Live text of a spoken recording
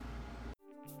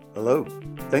Hello.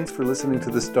 Thanks for listening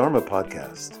to this Dharma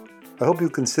podcast. I hope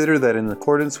you consider that in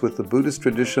accordance with the Buddhist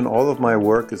tradition, all of my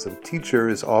work as a teacher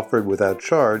is offered without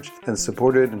charge and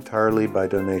supported entirely by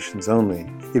donations only.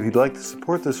 If you'd like to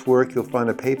support this work, you'll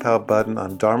find a PayPal button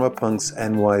on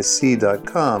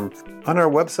dharmapunksnyc.com. On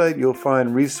our website, you'll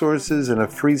find resources and a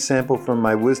free sample from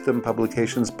my Wisdom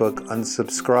Publications book,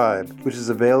 Unsubscribe, which is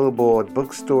available at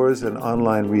bookstores and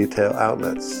online retail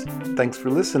outlets. Thanks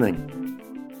for listening.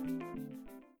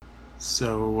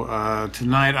 So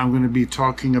tonight I'm going to be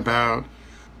talking about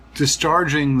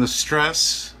discharging the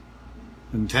stress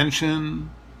and tension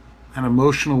and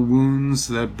emotional wounds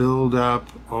that build up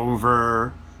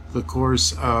over the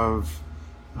course of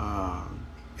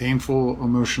painful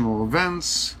emotional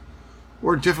events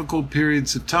or difficult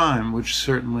periods of time, which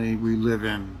certainly we live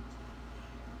in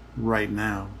right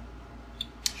now.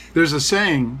 There's a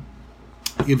saying,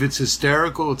 if it's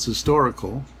hysterical, it's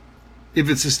historical. If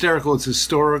it's hysterical, it's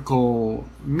historical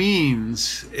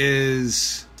means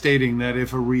is stating that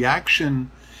if a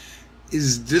reaction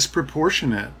is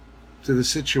disproportionate to the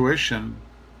situation,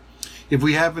 if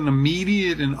we have an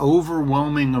immediate and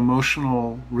overwhelming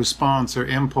emotional response or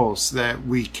impulse that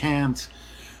we can't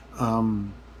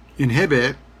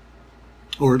inhibit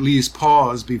or at least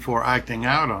pause before acting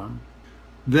out on,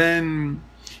 then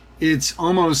it's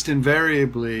almost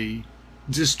invariably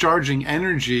discharging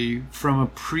energy from a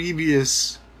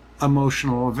previous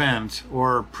emotional event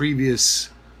or a previous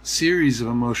series of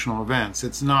emotional events.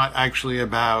 It's not actually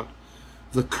about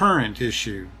the current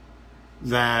issue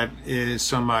that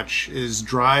is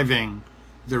driving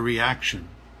the reaction.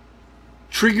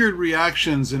 Triggered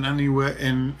reactions in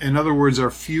other words,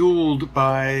 are fueled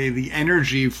by the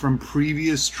energy from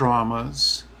previous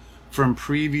traumas, from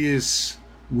previous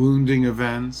wounding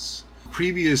events,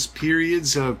 previous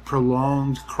periods of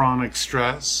prolonged chronic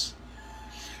stress.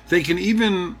 They can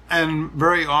even and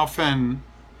very often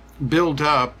build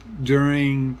up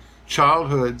during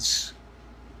childhoods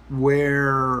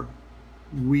where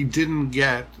we didn't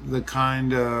get the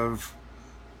kind of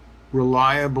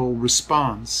reliable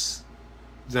response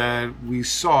that we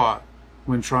sought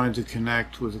when trying to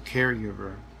connect with a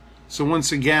caregiver. So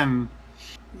once again,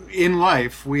 in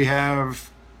life we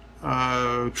have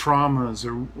traumas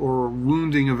or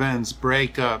wounding events,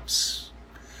 breakups,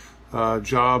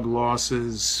 job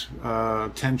losses,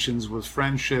 tensions with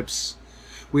friendships.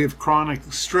 We have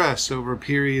chronic stress over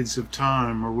periods of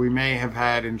time, or we may have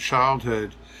had in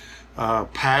childhood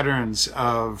patterns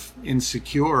of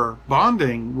insecure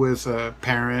bonding with a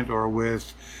parent or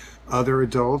with other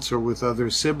adults or with other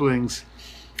siblings.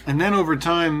 And then over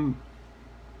time,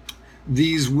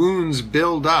 these wounds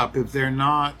build up if they're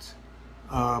not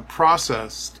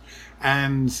processed,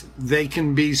 and they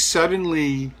can be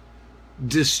suddenly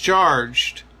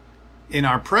discharged in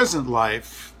our present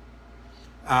life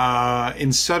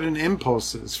in sudden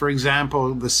impulses. For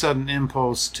example, the sudden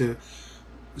impulse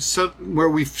where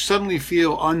we suddenly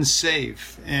feel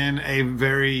unsafe in a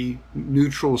very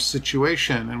neutral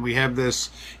situation, and we have this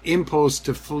impulse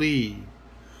to flee,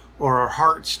 or our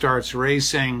heart starts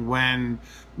racing when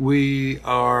we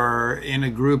are in a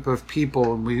group of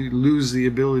people and we lose the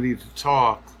ability to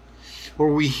talk,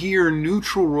 or we hear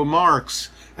neutral remarks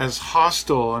as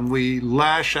hostile and we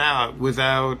lash out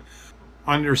without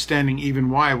understanding even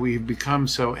why we've become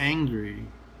so angry.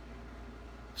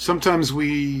 Sometimes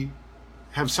we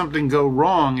have something go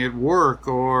wrong at work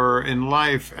or in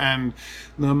life, and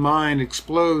the mind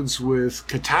explodes with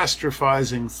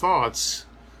catastrophizing thoughts.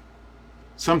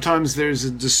 Sometimes there's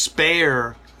a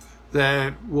despair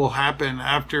that will happen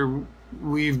after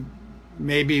we've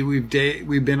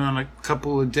been on a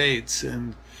couple of dates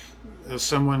and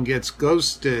someone gets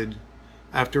ghosted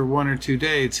after one or two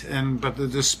dates, but the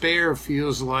despair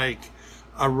feels like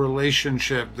a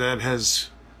relationship that has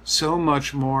so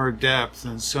much more depth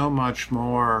and so much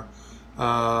more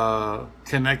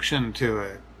connection to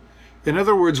it. In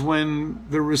other words, when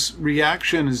the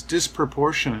reaction is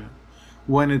disproportionate,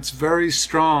 when it's very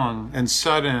strong and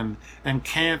sudden and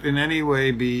can't in any way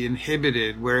be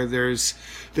inhibited, where there's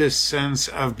this sense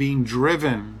of being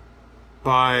driven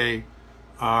by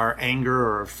our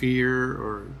anger or fear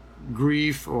or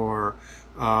grief or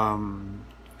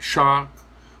shock,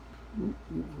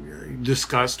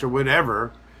 disgust or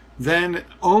whatever, then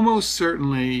almost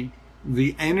certainly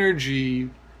the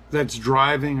energy that's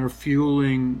driving or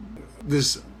fueling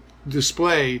this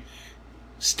display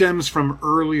stems from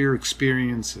earlier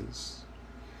experiences.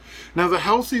 Now, the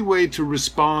healthy way to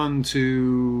respond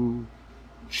to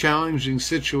challenging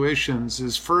situations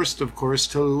is first, of course,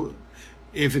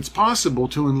 if it's possible,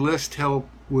 to enlist help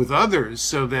with others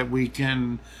so that we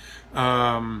can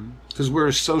because we're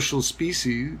a social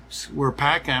species, we're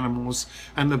pack animals,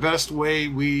 and the best way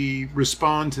we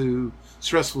respond to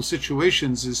stressful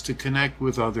situations is to connect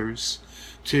with others,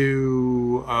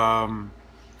 to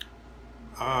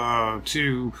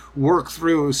work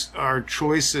through our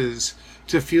choices,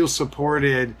 to feel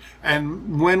supported.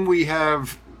 And when we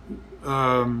have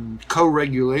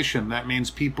co-regulation, that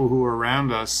means people who are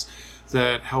around us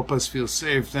that help us feel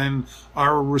safe, then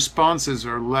our responses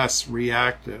are less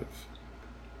reactive.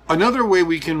 Another way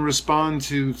we can respond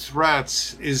to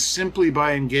threats is simply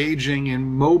by engaging in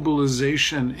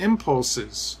mobilization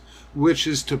impulses, which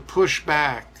is to push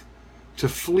back, to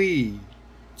flee,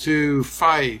 to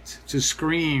fight, to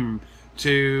scream,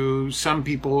 to some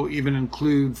people even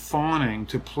include fawning,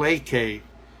 to placate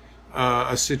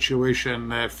a situation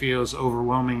that feels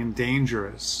overwhelming and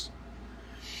dangerous.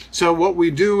 So what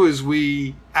we do is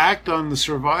we act on the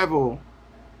survival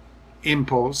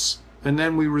impulse, and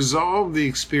then we resolve the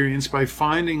experience by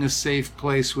finding a safe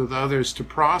place with others to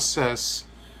process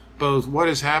both what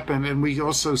has happened, and we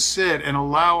also sit and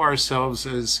allow ourselves,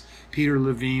 as Peter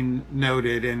Levine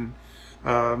noted in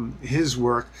his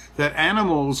work, that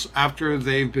animals, after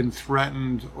they've been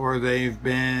threatened or they've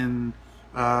been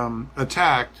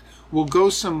attacked, will go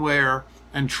somewhere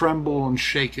and tremble and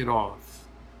shake it off.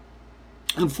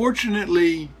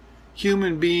 Unfortunately,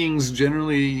 human beings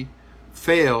generally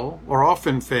fail, or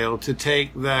often fail, to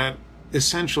take that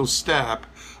essential step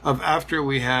of, after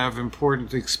we have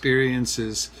important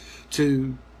experiences,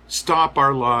 to stop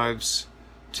our lives,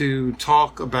 to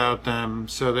talk about them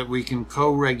so that we can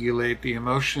co-regulate the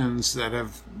emotions that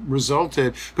have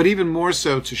resulted, but even more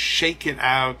so to shake it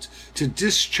out, to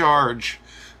discharge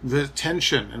the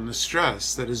tension and the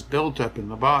stress that is built up in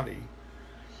the body.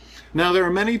 Now, there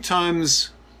are many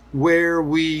times where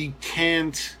we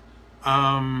can't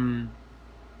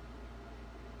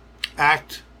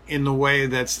act in the way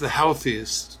that's the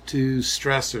healthiest to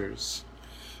stressors.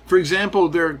 For example,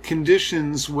 there are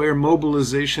conditions where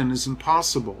mobilization is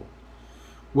impossible,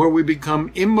 where we become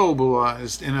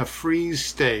immobilized in a freeze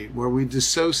state, where we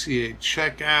dissociate,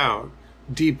 check out,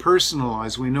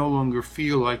 depersonalize. We no longer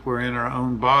feel like we're in our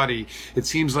own body. It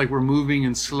seems like we're moving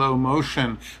in slow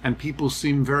motion, and people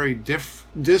seem very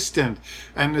distant.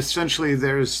 And essentially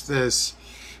there's this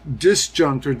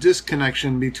disjunct or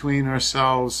disconnection between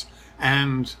ourselves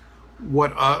and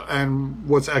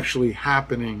what's actually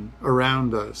happening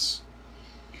around us.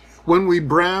 When we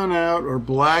brown out or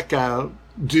black out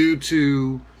due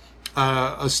to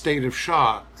a state of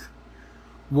shock,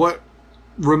 what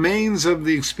remains of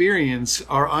the experience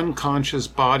are unconscious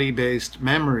body-based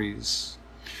memories.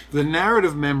 The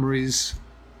narrative memories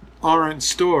aren't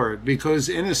stored, because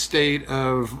in a state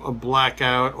of a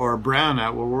blackout or a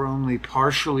brownout where we're only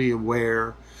partially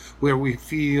aware, where we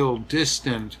feel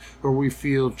distant, or we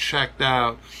feel checked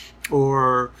out,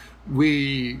 or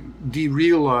we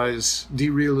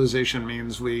derealization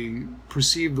means we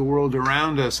perceive the world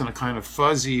around us in a kind of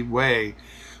fuzzy way.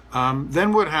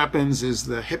 Then what happens is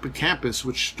the hippocampus,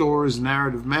 which stores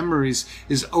narrative memories,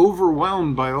 is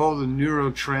overwhelmed by all the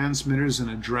neurotransmitters and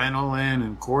adrenaline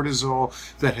and cortisol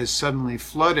that has suddenly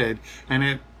flooded, and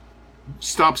it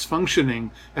stops functioning.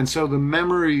 And so the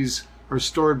memories are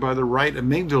stored by the right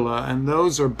amygdala, and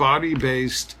those are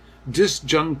body-based,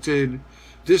 disjointed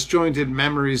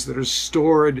memories that are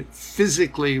stored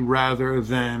physically rather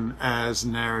than as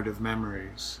narrative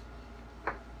memories.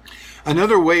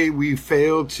 Another way we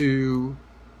fail to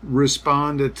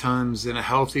respond at times in a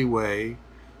healthy way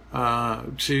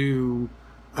to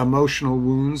emotional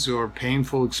wounds or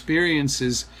painful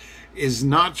experiences is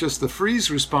not just the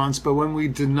freeze response, but when we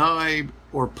deny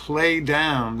or play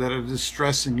down that a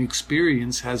distressing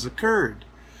experience has occurred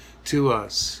to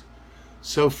us.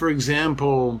 So, for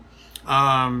example,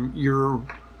 we're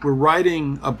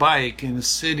riding a bike in a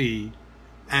city,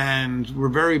 and we're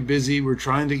very busy. We're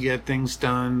trying to get things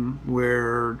done.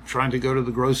 We're trying to go to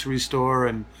the grocery store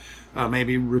and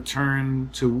maybe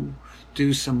return to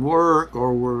do some work,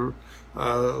 or we're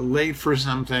late for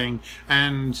something,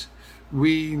 and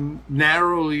we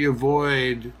narrowly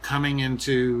avoid coming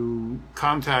into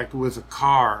contact with a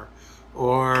car,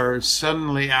 or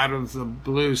suddenly out of the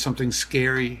blue something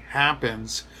scary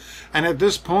happens. And at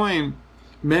this point,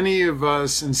 many of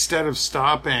us, instead of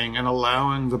stopping and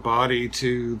allowing the body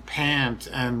to pant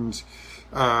and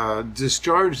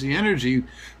discharge the energy,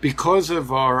 because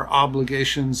of our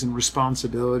obligations and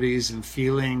responsibilities and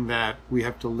feeling that we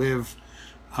have to live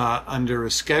under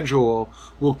a schedule,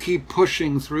 we'll keep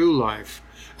pushing through life.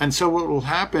 And so what will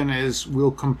happen is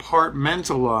we'll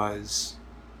compartmentalize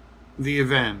the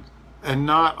event and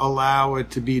not allow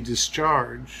it to be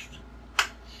discharged.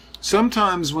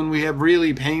 Sometimes when we have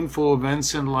really painful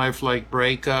events in life, like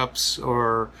breakups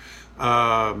or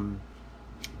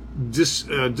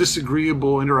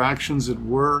disagreeable interactions at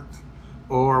work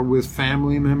or with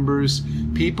family members,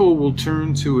 people will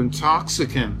turn to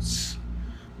intoxicants,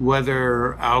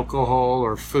 whether alcohol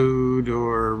or food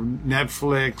or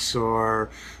Netflix or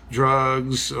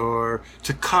drugs, or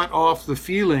to cut off the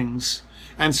feelings.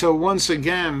 And so once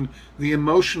again, the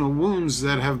emotional wounds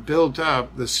that have built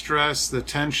up, the stress, the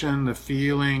tension, the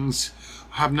feelings,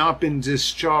 have not been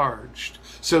discharged.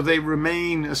 So they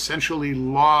remain essentially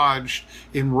lodged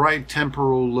in right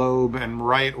temporal lobe and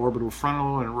right orbital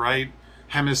frontal and right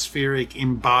hemispheric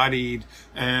embodied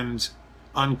and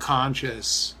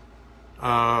unconscious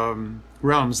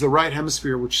realms. The right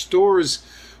hemisphere, which stores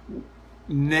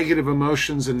negative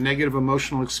emotions and negative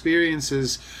emotional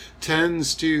experiences,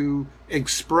 tends to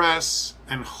express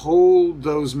and hold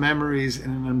those memories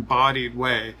in an embodied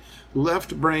way.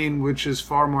 Left brain, which is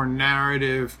far more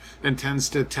narrative and tends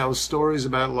to tell stories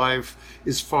about life,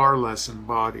 is far less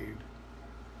embodied.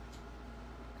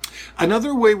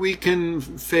 Another way we can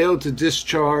fail to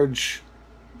discharge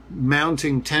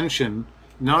mounting tension,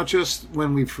 not just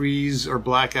when we freeze or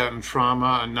black out in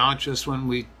trauma, and not just when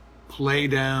we play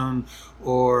down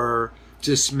or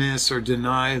dismiss or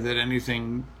deny that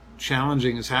anything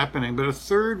challenging is happening, but a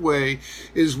third way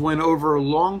is when over a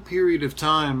long period of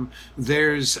time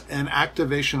there's an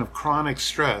activation of chronic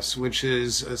stress, which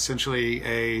is essentially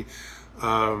a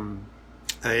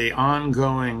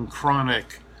ongoing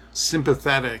chronic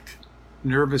sympathetic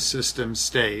nervous system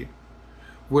state,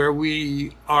 where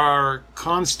we are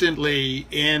constantly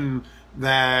in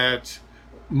that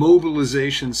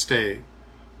mobilization state,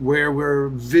 where we're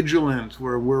vigilant,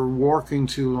 where we're walking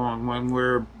too long, when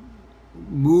we're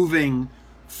moving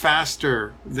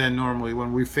faster than normally,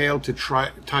 when we fail to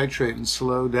titrate and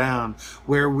slow down,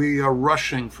 where we are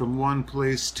rushing from one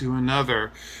place to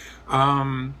another.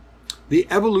 The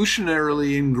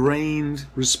evolutionarily ingrained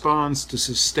response to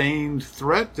sustained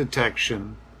threat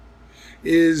detection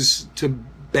is to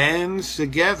band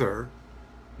together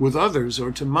with others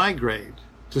or to migrate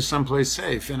to someplace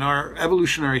safe. In our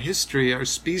evolutionary history, our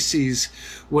species,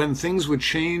 when things would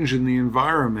change in the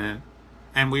environment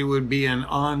and we would be in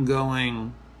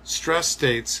ongoing stress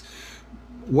states,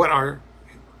 what our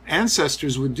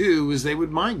ancestors would do is they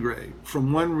would migrate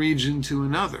from one region to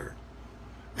another.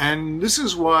 And this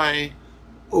is why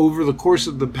over the course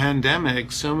of the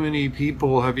pandemic, so many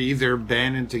people have either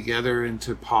banded together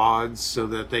into pods so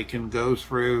that they can go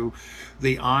through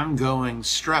the ongoing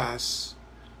stress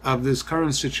of this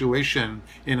current situation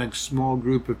in a small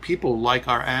group of people, like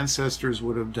our ancestors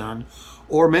would have done,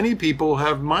 or many people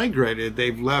have migrated.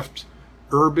 They've left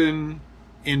urban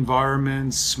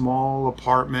environments, small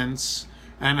apartments,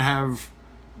 and have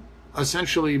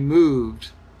essentially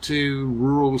moved to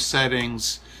rural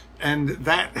settings. And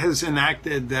that has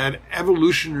enacted that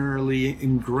evolutionarily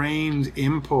ingrained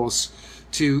impulse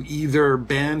to either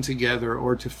band together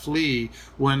or to flee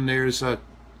when there's a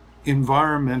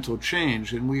environmental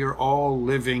change. And we are all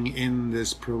living in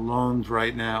this prolonged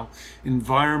right now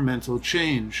environmental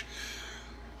change.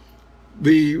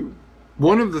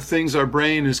 One of the things our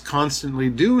brain is constantly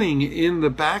doing in the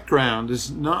background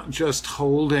is not just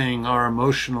holding our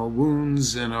emotional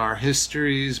wounds and our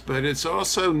histories, but it's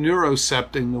also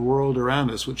neurocepting the world around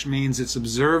us, which means it's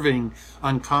observing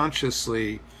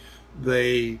unconsciously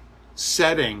the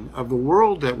setting of the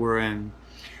world that we're in.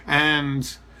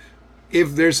 And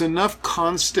if there's enough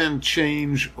constant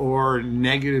change or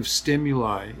negative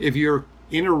stimuli, if you're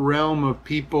in a realm of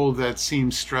people that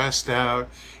seem stressed out,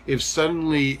 if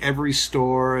suddenly every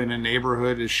store in a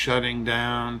neighborhood is shutting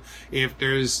down, if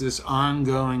there's this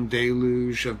ongoing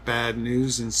deluge of bad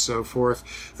news and so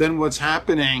forth, then what's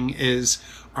happening is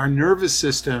our nervous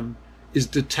system is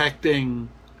detecting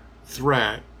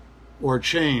threat or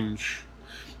change.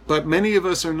 But many of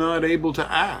us are not able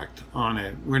to act on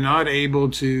it. We're not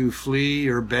able to flee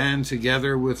or band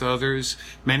together with others.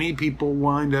 Many people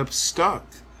wind up stuck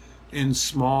in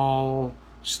small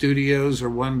studios or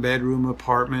one-bedroom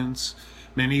apartments.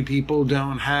 Many people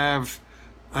don't have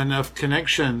enough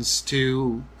connections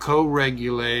to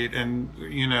co-regulate and,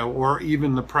 or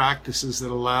even the practices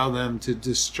that allow them to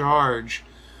discharge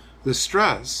the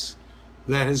stress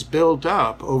that has built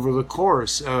up over the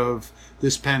course of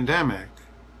this pandemic.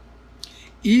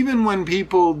 Even when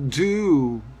people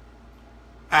do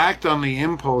act on the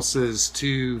impulses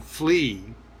to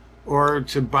flee or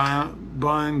to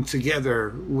bond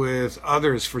together with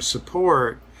others for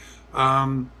support,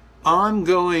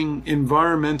 ongoing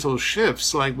environmental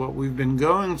shifts like what we've been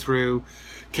going through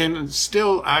can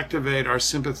still activate our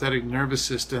sympathetic nervous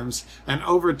systems, and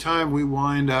over time we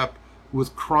wind up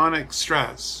with chronic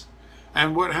stress.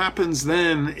 And what happens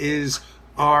then is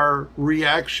our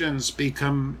reactions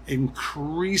become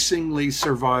increasingly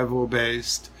survival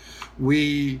based.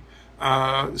 We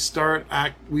start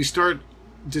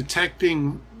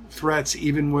detecting threats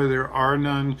even where there are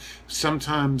none.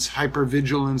 Sometimes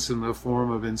hypervigilance in the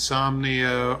form of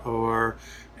insomnia or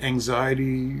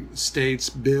anxiety states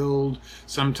build.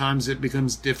 Sometimes it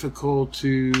becomes difficult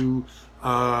to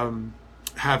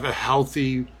have a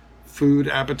healthy food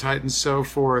appetite and so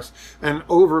forth.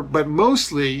 But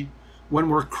mostly when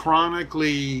we're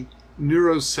chronically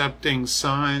neurocepting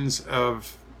signs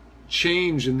of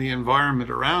change in the environment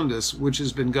around us, which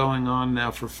has been going on now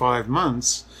for 5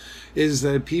 months, is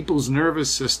that people's nervous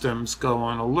systems go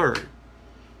on alert.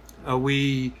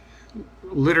 We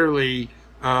literally,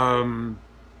 our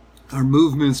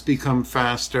movements become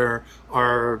faster,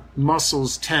 our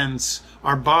muscles tense,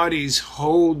 our bodies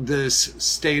hold this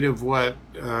state of what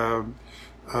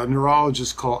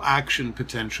neurologists call action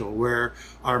potential, where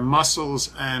our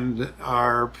muscles and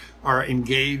are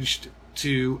engaged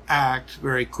to act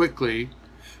very quickly,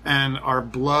 and our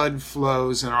blood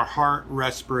flows and our heart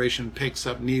respiration picks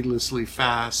up needlessly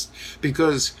fast,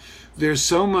 because there's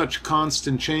so much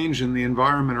constant change in the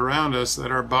environment around us that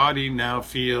our body now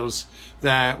feels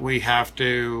that we have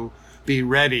to be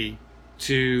ready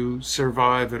to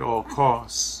survive at all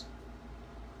costs.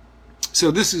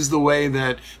 So this is the way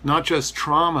that not just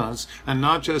traumas and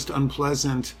not just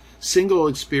unpleasant single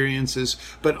experiences,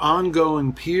 but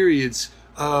ongoing periods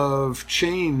of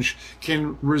change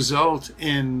can result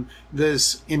in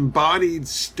this embodied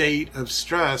state of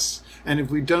stress. And if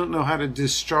we don't know how to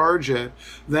discharge it,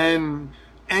 then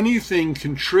anything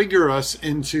can trigger us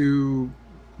into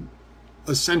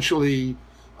essentially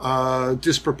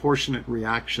disproportionate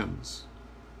reactions.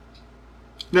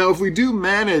 Now, if we do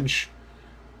manage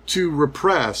to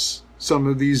repress some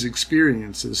of these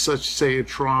experiences, such say a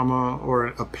trauma or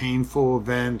a painful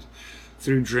event,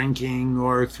 through drinking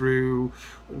or through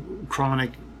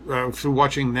chronic, through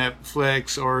watching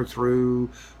Netflix or through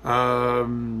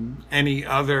any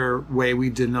other way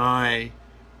we deny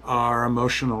our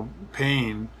emotional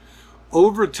pain,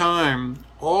 over time,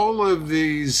 all of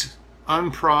these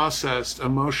unprocessed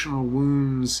emotional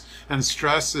wounds and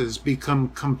stresses become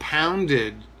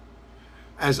compounded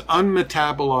as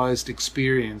unmetabolized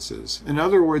experiences. In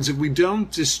other words, if we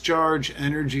don't discharge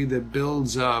energy that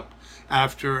builds up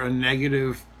after a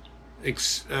negative,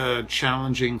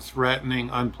 challenging, threatening,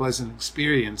 unpleasant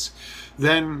experience,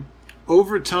 then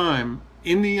over time,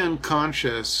 in the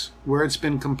unconscious, where it's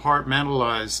been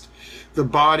compartmentalized, the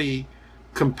body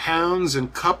compounds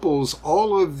and couples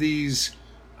all of these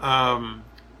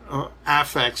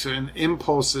affects and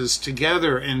impulses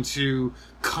together into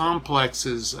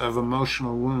complexes of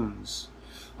emotional wounds.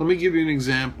 Let me give you an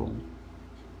example.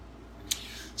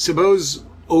 Suppose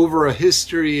over a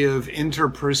history of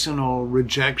interpersonal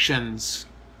rejections,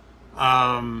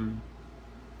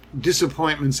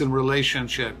 disappointments in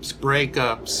relationships,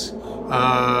 breakups,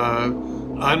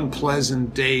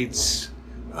 unpleasant dates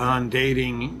on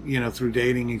dating, through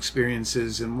dating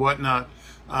experiences and whatnot,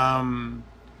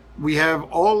 we have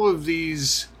all of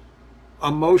these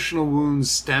emotional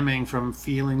wounds stemming from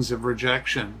feelings of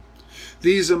rejection.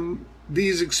 These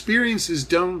experiences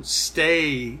don't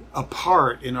stay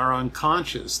apart in our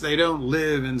unconscious. They don't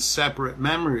live in separate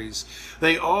memories.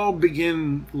 They all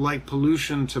begin, like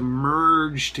pollution, to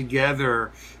merge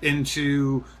together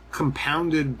into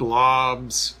compounded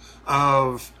blobs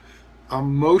of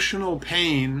emotional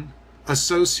pain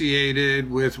associated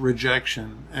with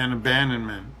rejection and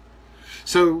abandonment.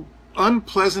 So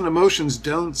unpleasant emotions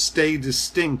don't stay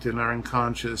distinct in our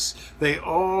unconscious. They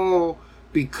all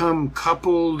become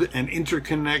coupled and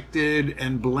interconnected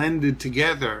and blended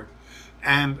together.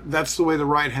 And that's the way the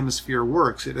right hemisphere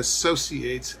works. It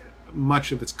associates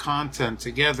much of its content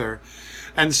together.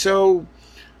 And so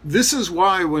this is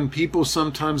why when people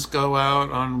sometimes go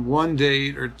out on one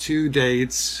date or two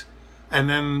dates, and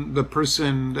then the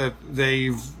person that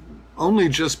they've only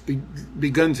just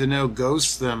begun to know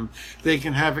ghosts them, they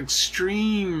can have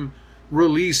extreme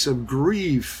release of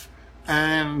grief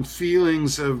and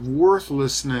feelings of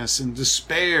worthlessness and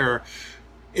despair.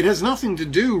 It has nothing to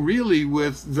do really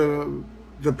with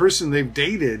the person they've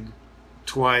dated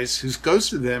twice who's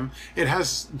ghosted them. It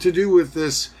has to do with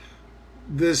this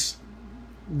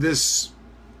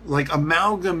like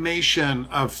amalgamation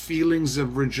of feelings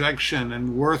of rejection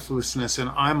and worthlessness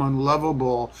and I'm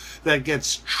unlovable that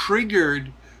gets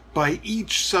triggered by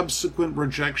each subsequent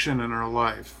rejection in our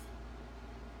life.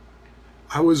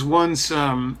 I was once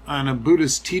on a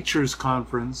Buddhist teachers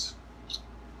conference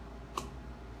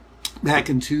back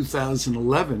in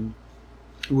 2011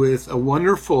 with a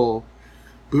wonderful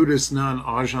Buddhist nun,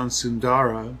 Ajahn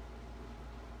Sundara.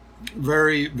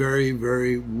 Very, very,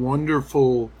 very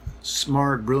wonderful,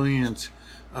 smart, brilliant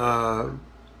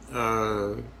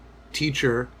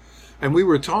teacher. And we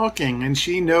were talking, and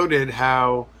she noted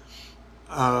how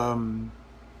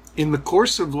in the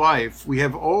course of life, we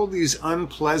have all these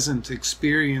unpleasant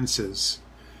experiences.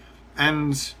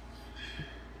 And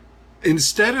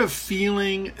instead of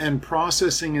feeling and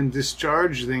processing and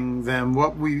discharging them,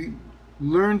 what we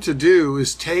learn to do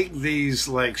is take these,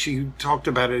 like she talked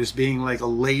about it as being like a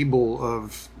label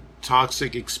of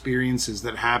toxic experiences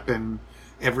that happen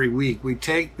every week. We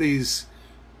take these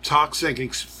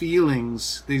toxic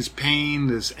feelings, these pain,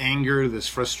 this anger, this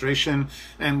frustration,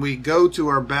 and we go to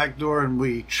our back door and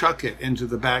we chuck it into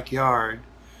the backyard.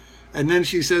 And then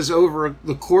she says over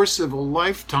the course of a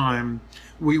lifetime,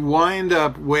 we wind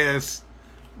up with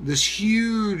this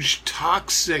huge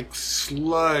toxic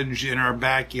sludge in our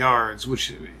backyards,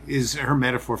 which is her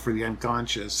metaphor for the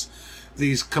unconscious.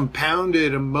 These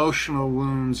compounded emotional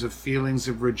wounds of feelings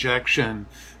of rejection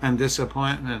and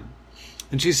disappointment.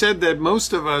 And she said that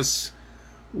most of us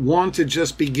want to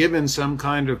just be given some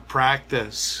kind of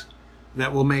practice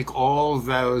that will make all of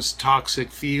those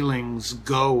toxic feelings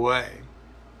go away.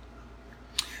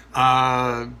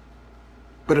 But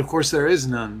of course there is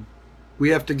none.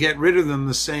 We have to get rid of them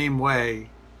the same way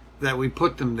that we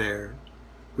put them there.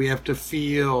 We have to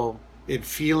feel it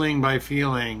feeling by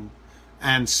feeling,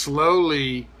 and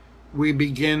slowly we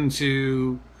begin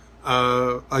to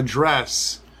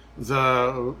address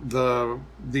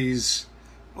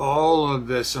all of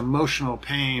this emotional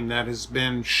pain that has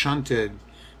been shunted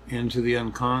into the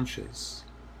unconscious.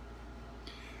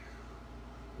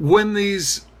 When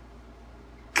these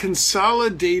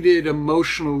consolidated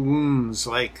emotional wounds,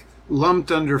 like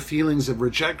lumped under feelings of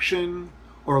rejection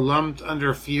or lumped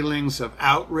under feelings of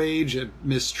outrage at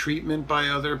mistreatment by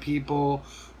other people,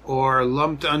 or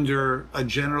lumped under a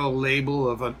general label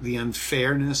of the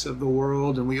unfairness of the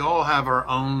world, and we all have our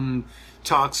own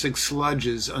toxic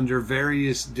sludges under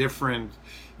various different,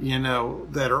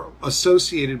 that are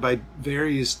associated by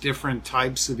various different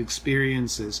types of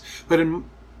experiences, but in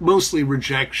mostly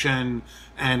rejection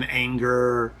and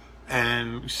anger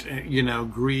and,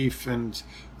 grief and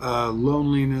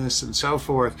loneliness and so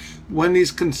forth. When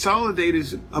these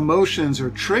consolidated emotions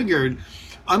are triggered,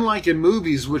 unlike in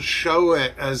movies, which show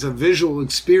it as a visual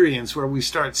experience where we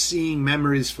start seeing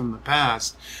memories from the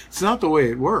past, it's not the way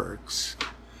it works.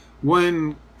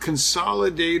 When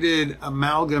consolidated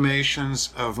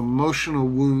amalgamations of emotional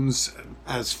wounds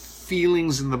as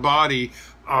feelings in the body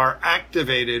are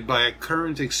activated by a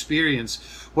current experience,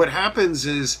 what happens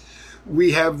is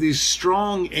we have these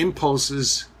strong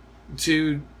impulses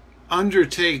to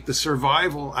undertake the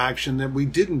survival action that we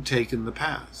didn't take in the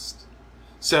past.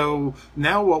 So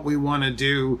now what we want to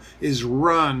do is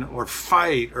run or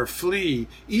fight or flee,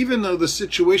 even though the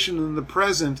situation in the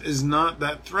present is not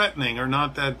that threatening or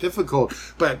not that difficult.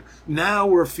 But now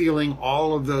we're feeling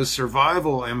all of those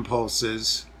survival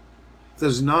impulses,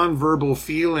 those nonverbal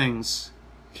feelings,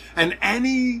 and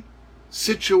any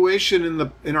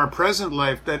situation in our present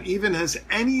life that even has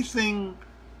anything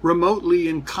remotely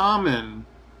in common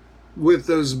with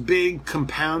those big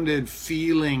compounded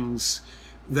feelings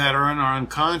that are in our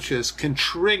unconscious can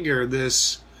trigger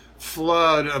this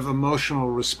flood of emotional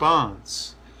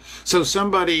response. So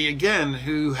somebody, again,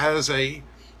 who has a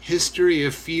history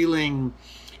of feeling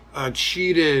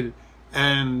cheated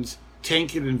and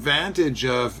taken advantage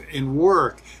of in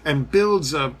work and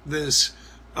builds up this,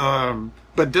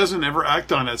 but doesn't ever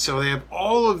act on it. So they have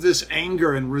all of this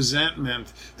anger and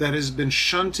resentment that has been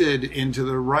shunted into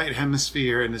the right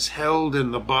hemisphere and is held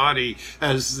in the body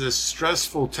as this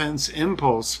stressful, tense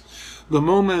impulse. The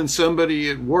moment somebody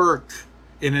at work,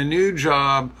 in a new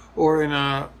job, or in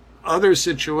a other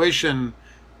situation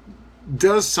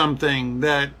does something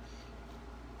that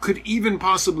could even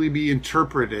possibly be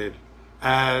interpreted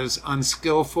as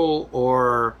unskillful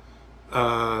or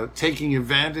taking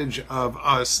advantage of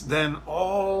us, then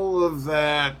all of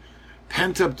that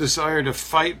pent-up desire to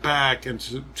fight back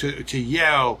and to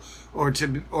yell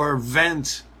or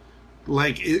vent,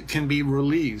 like it can be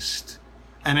released.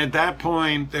 And at that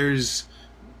point, there's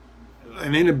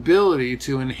an inability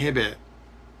to inhibit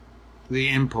the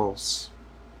impulse.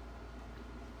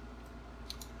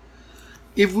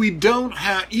 Even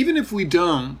if we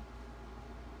don't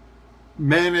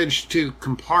manage to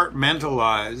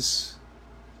compartmentalize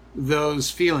those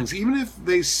feelings, even if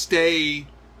they stay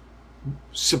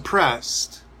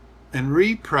suppressed and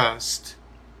repressed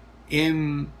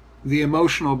in the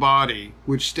emotional body,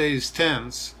 which stays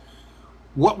tense,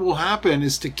 what will happen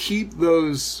is to keep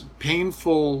those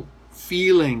painful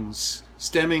feelings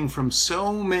stemming from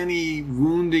so many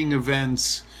wounding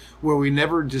events where we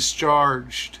never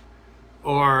discharged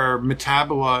or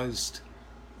metabolized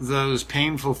those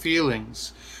painful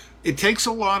feelings. It takes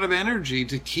a lot of energy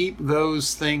to keep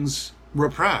those things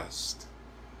repressed.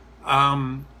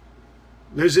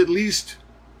 There's at least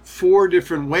 4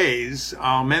 different ways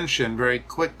I'll mention very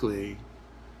quickly.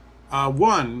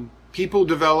 One, people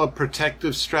develop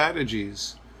protective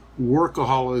strategies,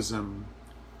 workaholism,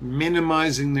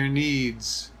 minimizing their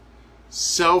needs,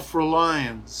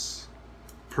 self-reliance,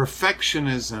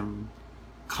 perfectionism,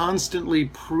 constantly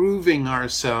proving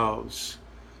ourselves,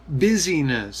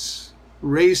 busyness,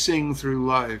 racing through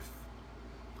life.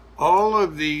 All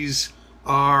of these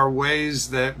are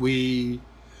ways that we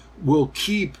will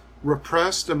keep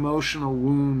repressed emotional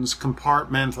wounds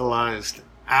compartmentalized,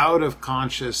 out of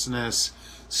consciousness,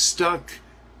 stuck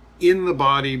in the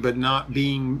body but not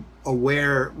being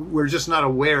aware. We're just not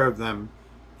aware of them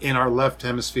in our left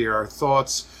hemisphere. Our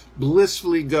thoughts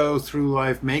blissfully go through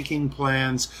life making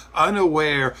plans,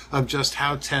 unaware of just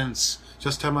how tense,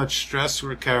 just how much stress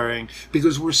we're carrying,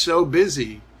 because we're so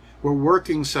busy. We're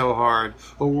working so hard,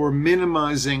 or we're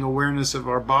minimizing awareness of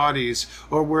our bodies,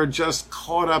 or we're just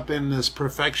caught up in this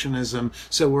perfectionism,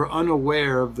 so we're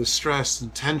unaware of the stress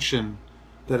and tension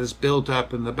that is built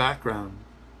up in the background.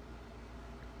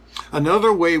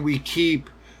 Another way we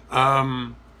keep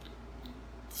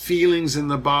feelings in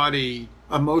the body,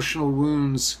 emotional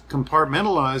wounds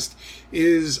compartmentalized,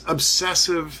 is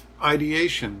obsessive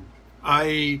ideation,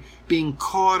 i.e. being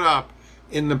caught up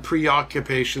in the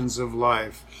preoccupations of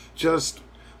life.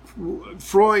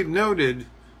 Freud noted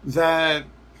that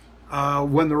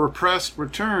when the repressed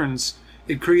returns,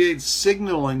 it creates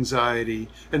signal anxiety,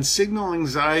 and signal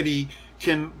anxiety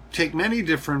can take many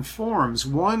different forms.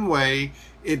 One way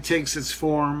it takes its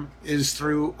form is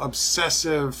through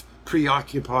obsessive,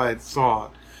 preoccupied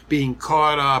thought, being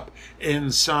caught up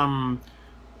in some,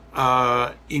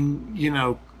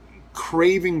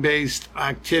 craving-based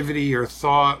activity or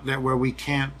thought where we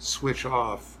can't switch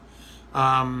off.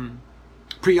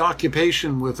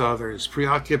 Preoccupation with others,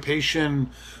 preoccupation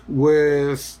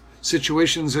with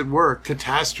situations at work,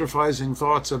 catastrophizing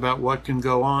thoughts about what can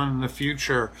go on in the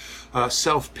future,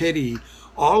 self-pity.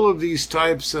 All of these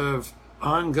types of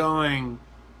ongoing,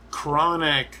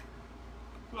 chronic,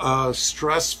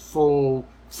 stressful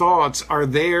thoughts are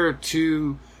there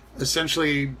to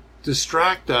essentially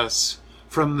distract us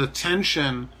from the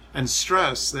tension and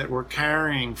stress that we're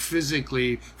carrying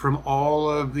physically from all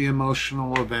of the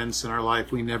emotional events in our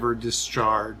life we never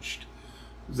discharged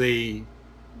the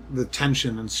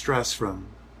tension and stress from.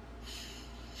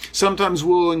 Sometimes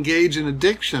we'll engage in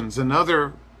addictions.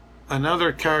 Another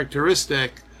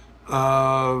characteristic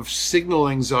of signal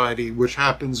anxiety, which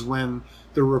happens when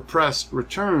the repressed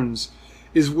returns,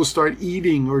 is we'll start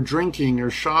eating or drinking or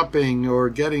shopping or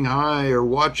getting high or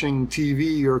watching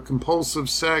TV or compulsive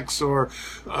sex or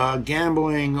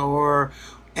gambling or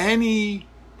any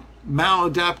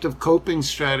maladaptive coping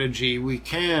strategy we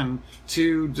can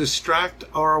to distract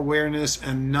our awareness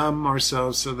and numb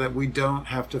ourselves so that we don't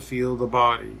have to feel the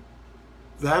body.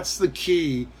 That's the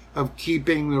key of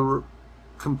keeping the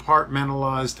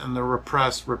compartmentalized and the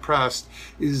repressed,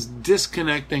 is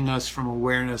disconnecting us from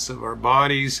awareness of our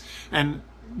bodies and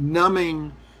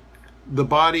numbing the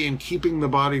body and keeping the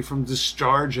body from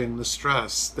discharging the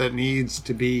stress that needs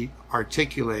to be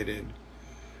articulated.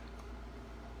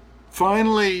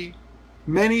 Finally,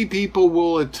 many people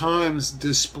will at times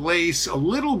displace a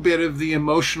little bit of the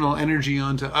emotional energy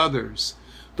onto others.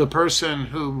 The person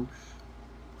who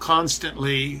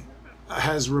constantly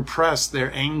has repressed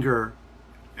their anger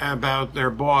about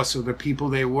their boss or the people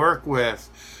they work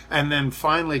with, and then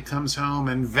finally comes home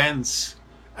and vents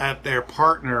at their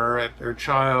partner or at their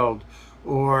child,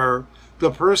 or the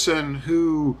person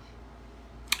who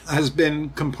has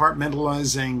been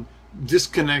compartmentalizing,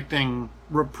 disconnecting,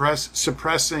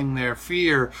 suppressing their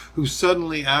fear, who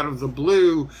suddenly out of the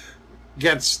blue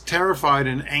gets terrified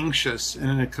and anxious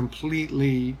in a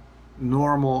completely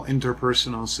normal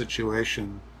interpersonal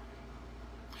situation.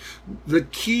 The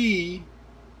key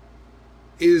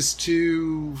is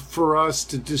for us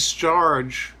to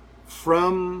discharge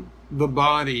from the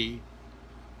body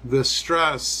the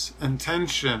stress and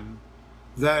tension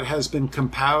that has been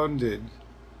compounded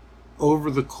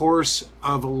over the course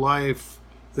of a life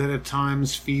that at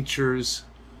times features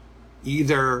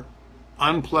either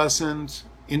unpleasant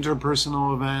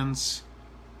interpersonal events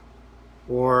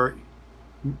or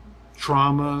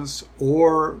traumas,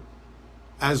 or,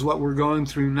 as what we're going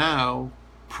through now,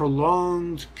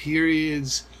 prolonged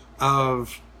periods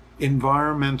of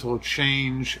environmental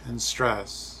change and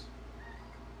stress.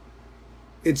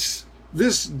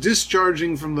 This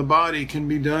discharging from the body can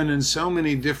be done in so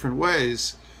many different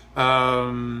ways.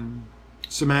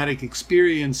 Somatic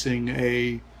experiencing,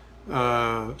 a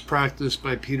practice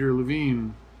by Peter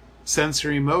Levine,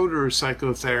 sensory motor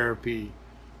psychotherapy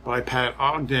by Pat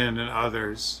Ogden and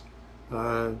others,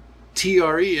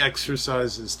 TRE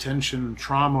exercises, tension and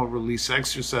trauma release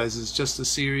exercises, just a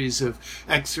series of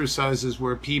exercises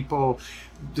where people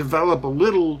develop a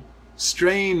little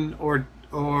strain or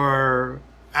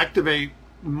activate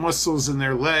muscles in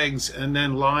their legs and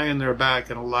then lie on their back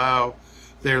and allow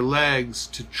their legs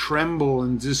to tremble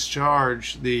and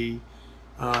discharge the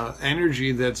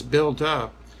energy that's built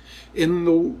up. In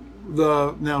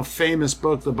the now famous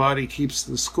book, The Body Keeps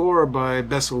the Score by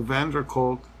Bessel van der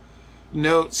Kolk,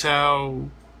 notes how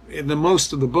in the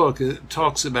most of the book it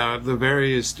talks about the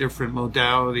various different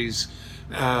modalities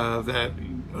that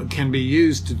can be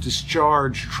used to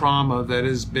discharge trauma that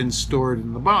has been stored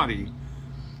in the body,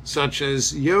 such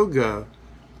as yoga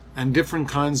and different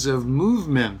kinds of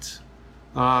movement.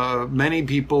 Many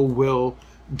people will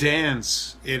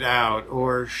dance it out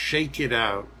or shake it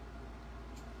out.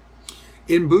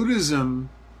 In Buddhism,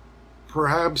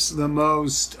 perhaps the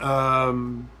most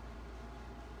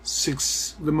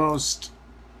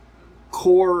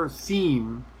core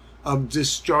theme of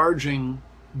discharging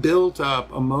built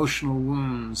up emotional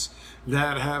wounds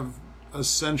that have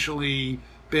essentially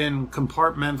been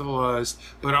compartmentalized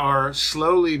but are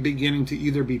slowly beginning to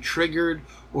either be triggered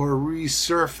or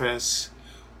resurface.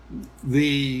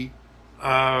 The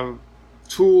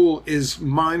tool is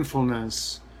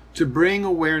mindfulness, to bring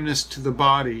awareness to the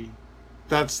body.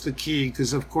 That's the key,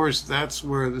 because of course that's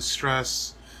where the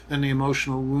stress and the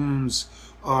emotional wounds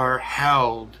are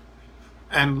held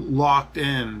and locked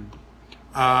in.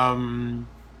 So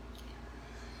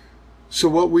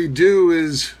what we do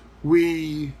is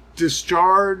we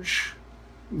discharge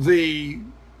the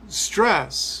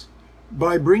stress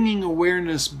by bringing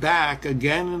awareness back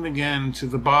again and again to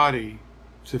the body,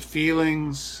 to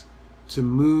feelings, to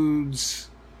moods,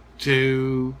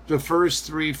 to the first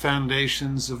three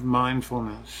foundations of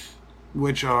mindfulness,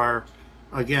 which are,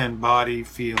 again, body,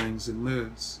 feelings, and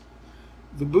moods.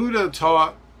 The Buddha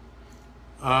taught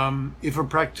if a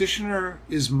practitioner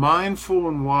is mindful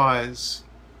and wise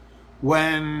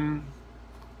when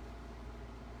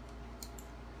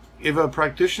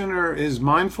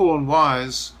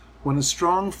a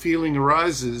strong feeling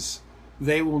arises,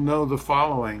 they will know the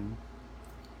following.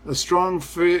 A strong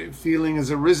feeling has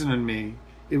arisen in me.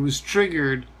 It was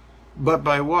triggered, but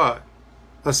by what?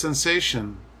 A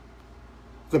sensation.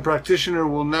 The practitioner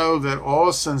will know that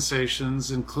all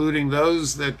sensations, including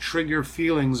those that trigger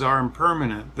feelings, are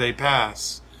impermanent. They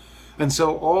pass. And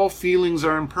so all feelings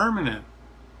are impermanent.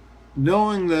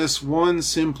 Knowing this, one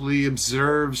simply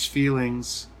observes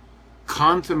feelings,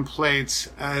 contemplates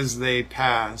as they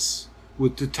pass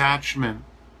with detachment,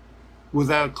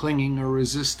 without clinging or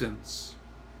resistance.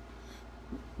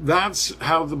 That's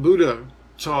how the Buddha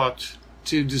taught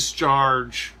to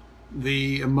discharge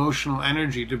the emotional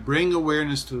energy, to bring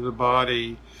awareness to the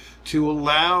body, to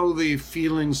allow the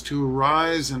feelings to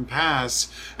arise and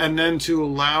pass, and then to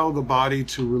allow the body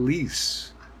to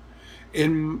release.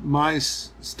 In my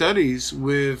studies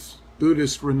with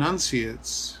Buddhist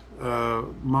renunciates,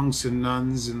 monks and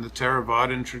nuns in the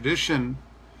Theravadan tradition,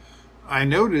 I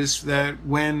noticed that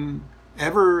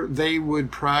whenever they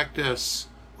would practice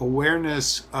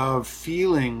awareness of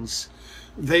feelings,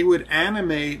 they would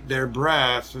animate their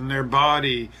breath and their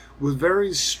body with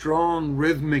very strong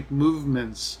rhythmic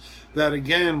movements that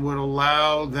again would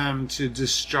allow them to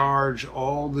discharge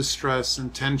all the stress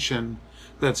and tension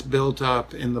that's built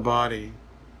up in the body.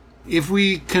 If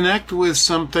we connect with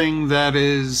something that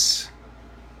is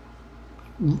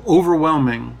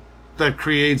overwhelming, that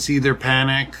creates either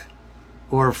panic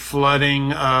or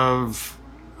flooding of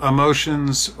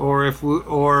emotions, or if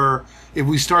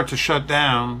we start to shut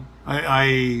down,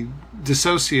 I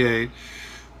dissociate,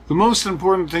 the most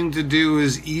important thing to do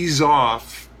is ease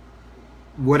off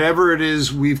whatever it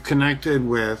is we've connected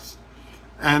with,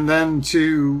 and then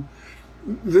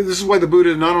this is why the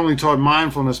Buddha not only taught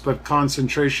mindfulness but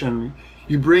concentration.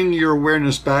 You bring your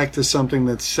awareness back to something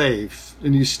that's safe,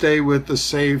 and you stay with the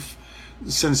safe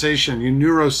sensation. You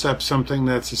neurocept something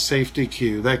that's a safety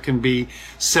cue. That can be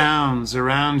sounds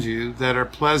around you that are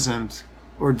pleasant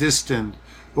or distant,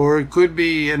 or it could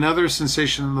be another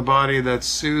sensation in the body that's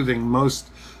soothing.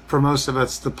 For most of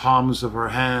us, the palms of our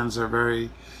hands are very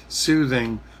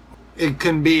soothing. It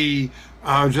can be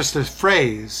just a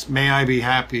phrase, may I be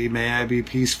happy, may I be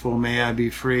peaceful, may I be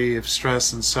free of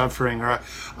stress and suffering. Or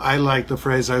I like the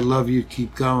phrase, I love you,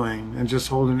 keep going. And just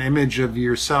hold an image of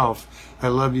yourself, I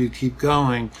love you, keep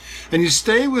going. And you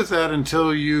stay with that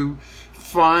until you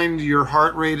find your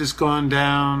heart rate has gone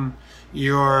down,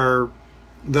 the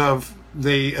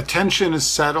attention is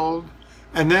settled,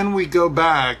 and then we go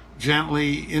back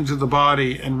gently into the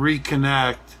body and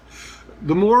reconnect.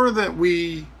 The more that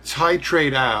we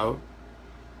titrate out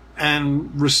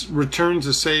and return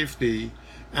to safety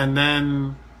and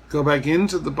then go back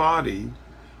into the body,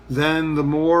 then the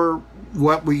more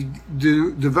what we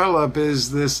do develop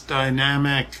is this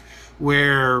dynamic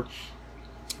where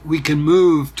we can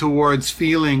move towards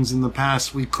feelings in the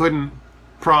past we couldn't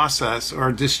process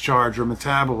or discharge or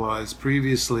metabolize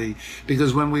previously,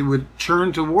 because when we would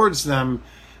turn towards them,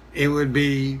 it would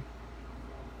be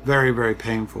very, very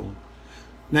painful.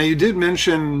 Now, you did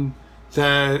mention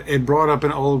that it brought up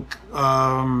an old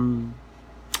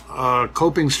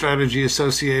coping strategy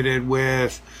associated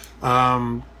with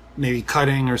maybe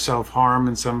cutting or self-harm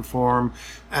in some form.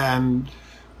 And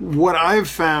what I've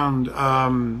found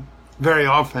very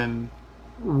often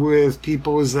with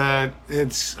people is that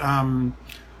it's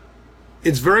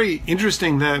very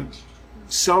interesting that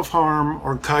self-harm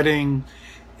or cutting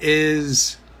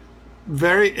is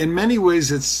in many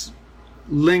ways it's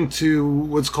linked to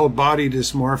what's called body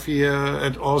dysmorphia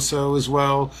and also as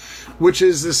well, which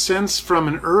is the sense from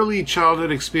an early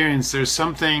childhood experience, there's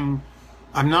something,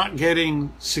 I'm not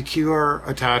getting secure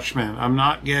attachment. I'm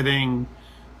not getting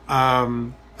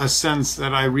a sense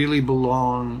that I really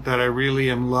belong, that I really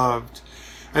am loved.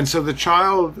 And so the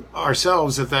child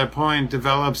ourselves at that point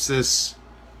develops this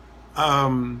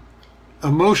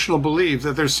emotional belief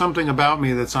that there's something about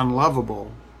me that's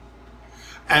unlovable.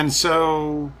 And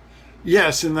so,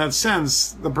 yes, in that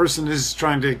sense, the person is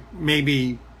trying to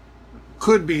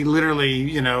could be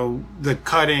literally, the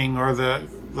cutting or the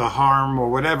harm or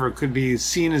whatever could be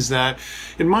seen as that.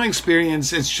 In my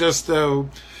experience, it's just though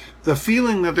the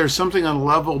feeling that there's something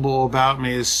unlovable about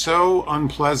me is so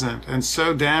unpleasant and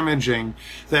so damaging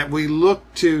that we look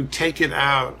to take it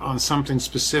out on something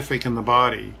specific in the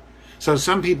body. So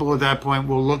some people at that point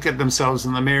will look at themselves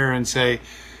in the mirror and say,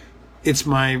 it's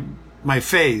my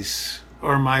face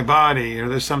or my body,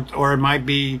 or or it might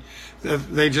be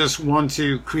that they just want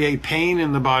to create pain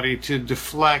in the body to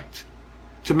deflect,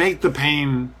 to make the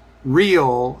pain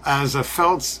real as a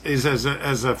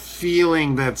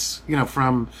feeling that's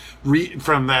from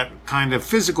that kind of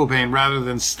physical pain, rather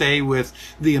than stay with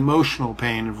the emotional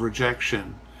pain of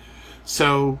rejection.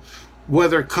 So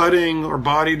whether cutting or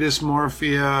body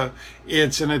dysmorphia,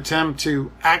 it's an attempt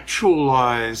to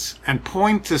actualize and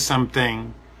point to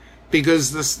something,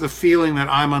 because the feeling that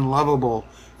I'm unlovable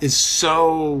is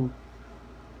so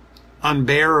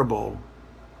unbearable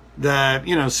that,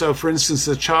 so for instance,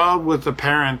 the child with a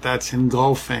parent that's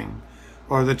engulfing,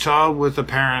 or the child with a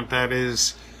parent that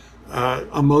is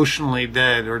emotionally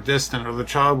dead or distant, or the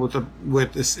child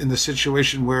with this in the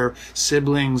situation where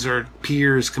siblings or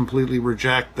peers completely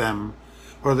reject them,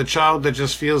 or the child that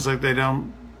just feels like they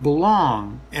don't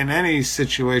belong in any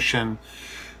situation,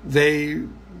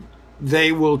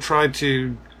 they will try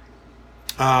to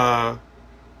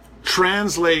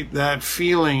translate that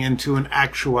feeling into an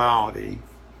actuality,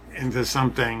 into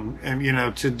something,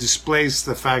 and to displace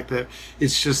the fact that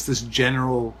it's just this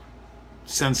general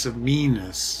sense of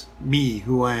meanness. Me,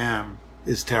 who I am,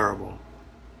 is terrible.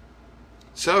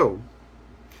 So,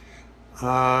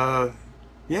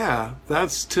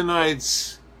 that's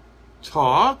tonight's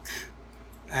talk.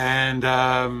 And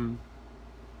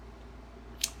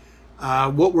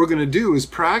what we're going to do is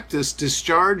practice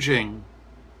discharging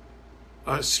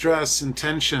stress and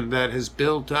tension that has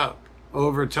built up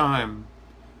over time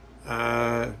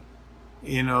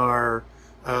in our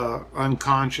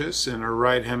unconscious, in our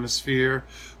right hemisphere.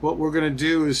 What we're going to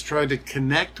do is try to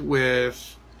connect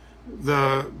with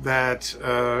that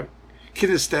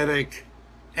kinesthetic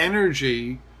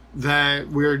energy that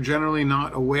we're generally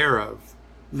not aware of,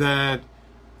 that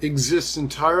exists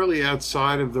entirely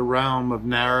outside of the realm of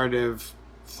narrative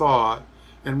thought,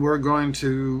 and we're going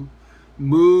to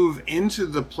move into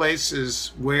the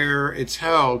places where it's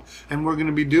held, and we're going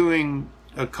to be doing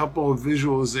a couple of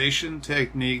visualization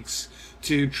techniques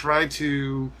to try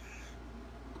to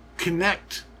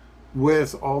connect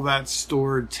with all that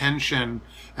stored tension.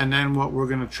 And then what we're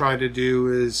going to try to do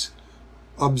is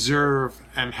observe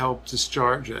and help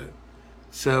discharge it.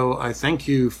 So I thank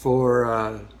you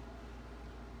for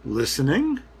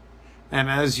listening. And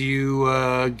as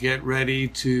you get ready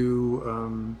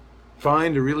to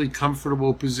find a really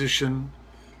comfortable position,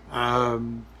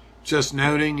 Just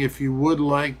noting, if you would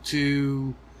like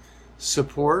to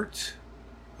support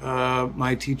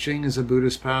my teaching as a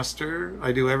Buddhist pastor,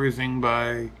 I do everything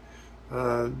by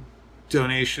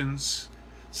donations.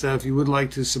 So if you would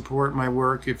like to support my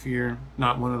work, if you're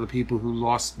not one of the people who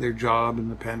lost their job in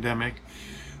the pandemic,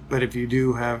 but if you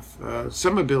do have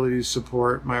some ability to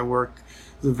support my work,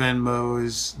 the Venmo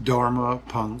is Dharma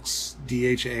Punx,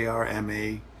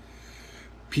 DHARMA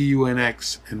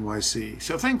PUNX NYC.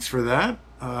 So thanks for that.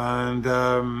 And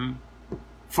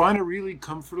find a really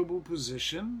comfortable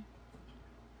position.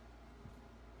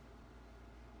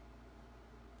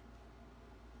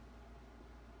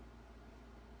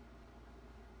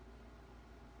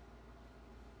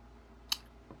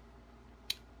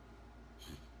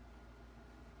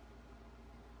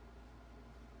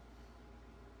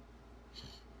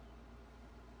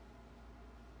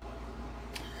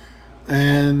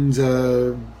 And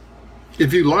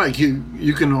if you like,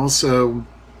 you can also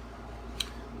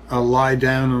lie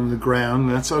down on the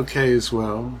ground. That's okay as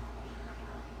well.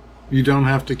 You don't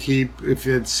have to keep, if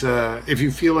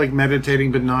you feel like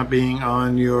meditating but not being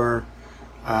on your,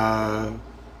 not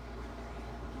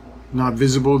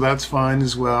visible, that's fine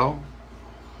as well.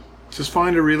 Just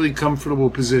find a really comfortable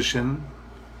position.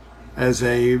 As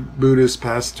a Buddhist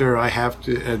pastor, I have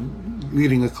to,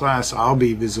 leading a class, I'll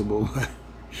be visible.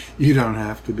 You don't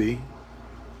have to be.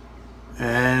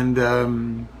 And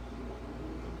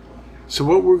so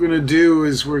what we're going to do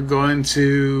is we're going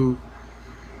to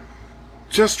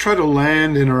just try to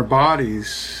land in our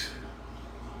bodies.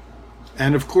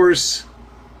 And of course,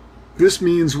 this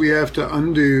means we have to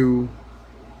undo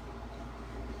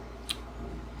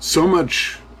so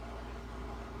much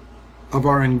of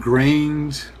our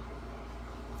ingrained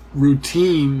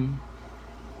routine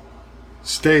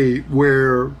state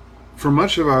where for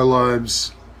much of our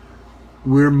lives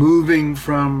we're moving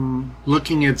from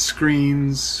looking at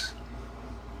screens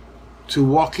to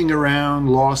walking around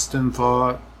lost in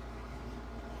thought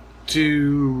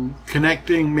to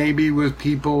connecting maybe with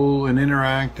people and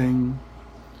interacting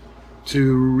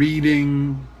to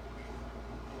reading.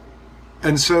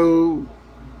 And so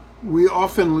we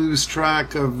often lose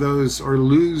track of those, or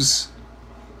lose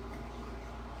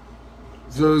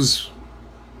those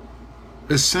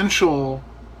essential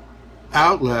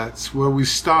outlets where we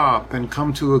stop and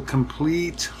come to a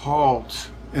complete halt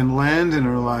and land in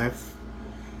our life.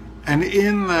 And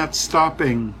in that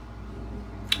stopping,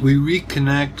 we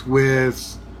reconnect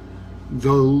with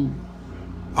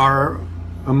our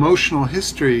emotional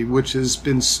history, which has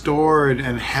been stored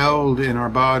and held in our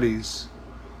bodies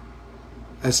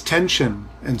as tension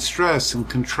and stress and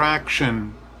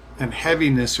contraction and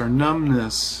heaviness or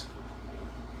numbness.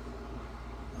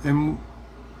 And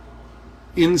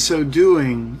in so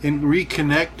doing, in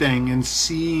reconnecting and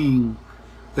seeing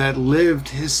that lived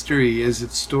history as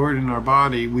it's stored in our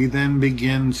body, we then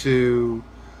begin to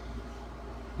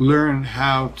learn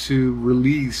how to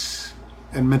release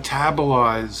and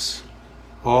metabolize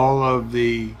all of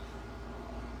the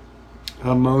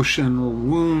emotional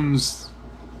wounds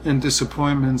and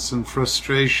disappointments and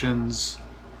frustrations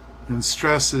and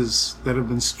stresses that have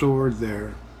been stored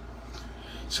there.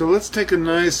 So let's take a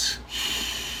nice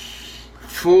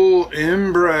full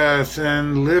in-breath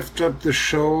and lift up the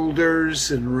shoulders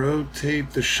and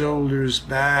rotate the shoulders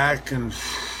back and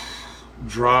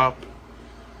drop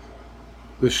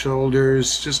the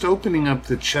shoulders, just opening up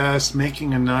the chest,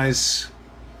 making a nice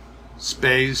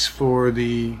space for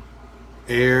the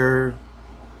air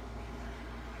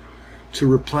to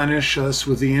replenish us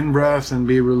with the in-breath and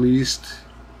be released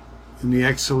in the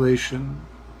exhalation.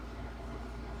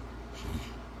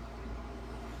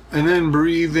 And then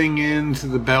breathing into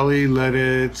the belly, let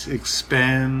it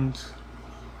expand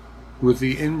with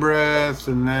the in-breath,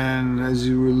 and then as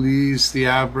you release the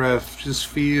out-breath, just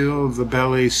feel the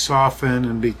belly soften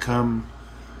and become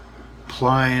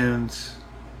pliant.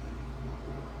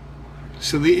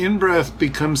 So the in-breath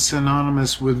becomes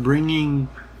synonymous with bringing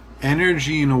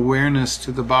energy and awareness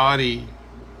to the body,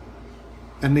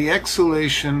 and the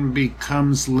exhalation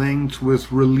becomes linked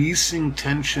with releasing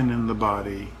tension in the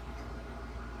body.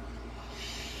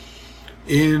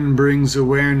 In brings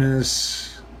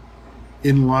awareness,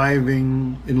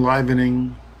 enlivening,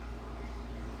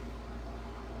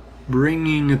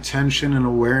 bringing attention and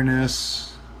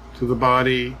awareness to the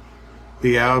body.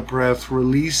 The out-breath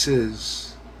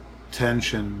releases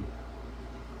tension.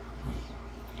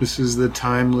 This is the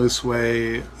timeless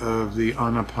way of the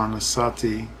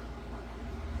Anapanasati.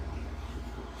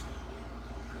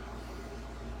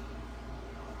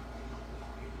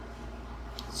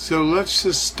 So let's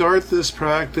just start this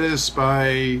practice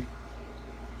by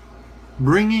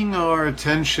bringing our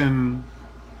attention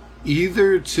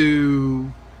either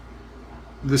to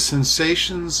the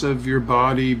sensations of your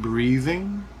body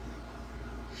breathing,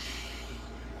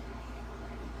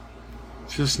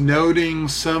 just noting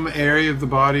some area of the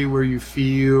body where you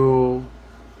feel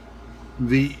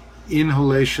the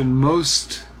inhalation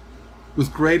most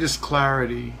with greatest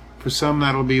clarity. For some,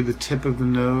 that'll be the tip of the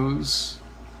nose.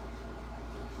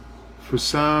 For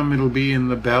some, it'll be in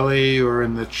the belly or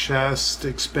in the chest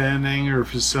expanding, or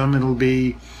for some, it'll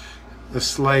be a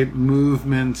slight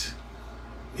movement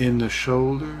in the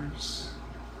shoulders,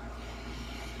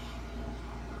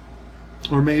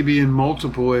 or maybe in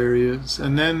multiple areas.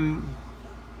 And then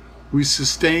we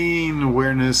sustain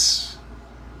awareness,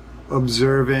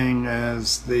 observing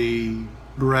as the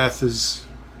breath is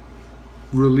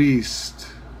released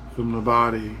from the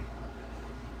body.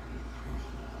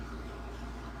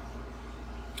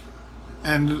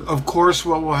 And of course,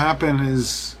 what will happen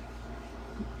is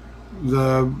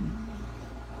the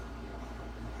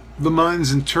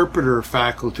mind's interpreter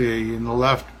faculty in the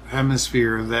left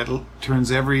hemisphere that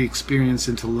turns every experience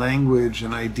into language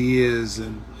and ideas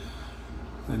and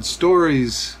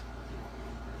stories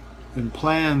and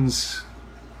plans.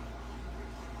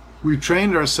 We've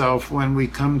trained ourselves when we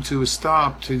come to a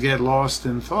stop to get lost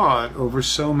in thought over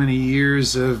so many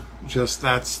years of just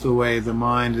that's the way the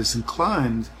mind is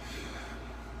inclined.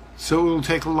 So it'll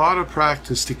take a lot of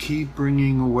practice to keep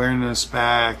bringing awareness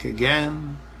back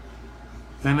again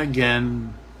and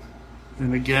again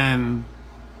and again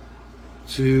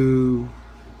to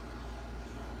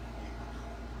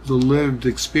the lived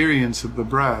experience of the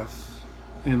breath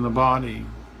in the body.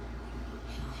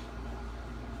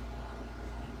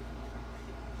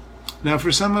 Now,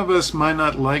 for some of us might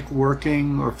not like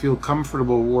working or feel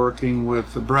comfortable working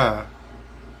with the breath,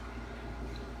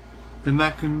 and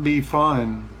that can be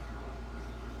fine.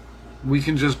 We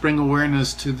can just bring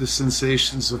awareness to the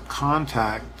sensations of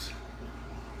contact,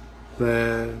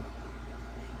 the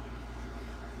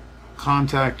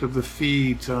contact of the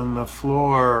feet on the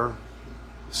floor,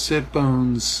 sit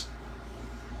bones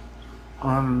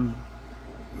on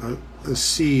a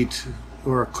seat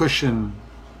or a cushion,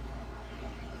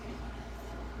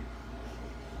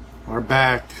 our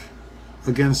back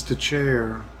against a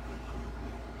chair.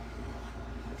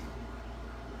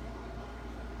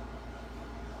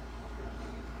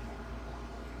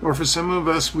 Or for some of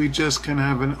us, we just can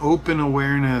have an open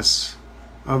awareness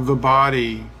of the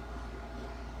body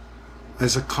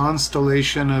as a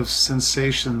constellation of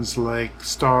sensations like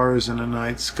stars in a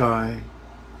night sky.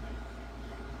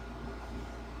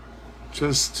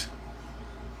 Just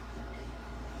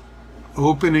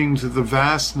opening to the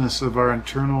vastness of our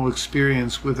internal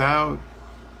experience without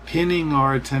pinning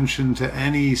our attention to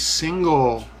any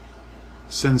single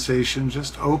sensation,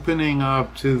 just opening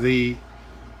up to the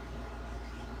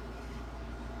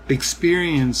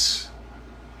experience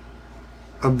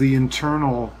of the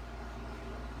internal,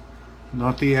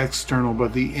 not the external,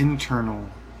 but the internal.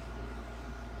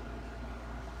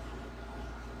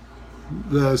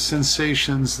 The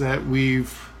sensations that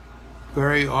we've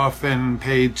very often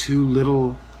paid too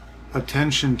little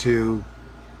attention to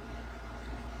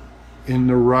in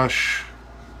the rush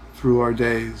through our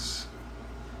days.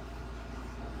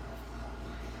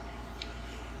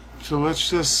 So let's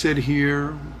just sit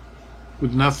here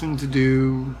with nothing to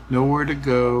do, nowhere to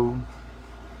go,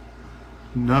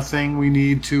 nothing we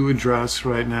need to address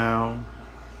right now.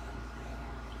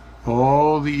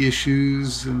 All the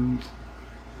issues and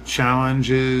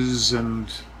challenges and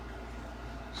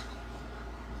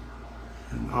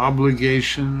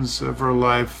obligations of our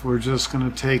life, we're just going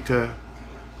to take a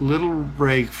little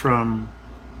break from.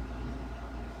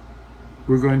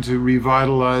 We're going to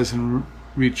revitalize and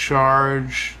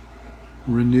recharge,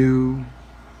 renew,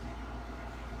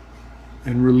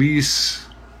 and release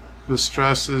the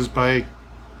stresses by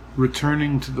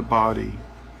returning to the body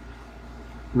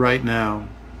right now,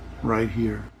 right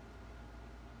here.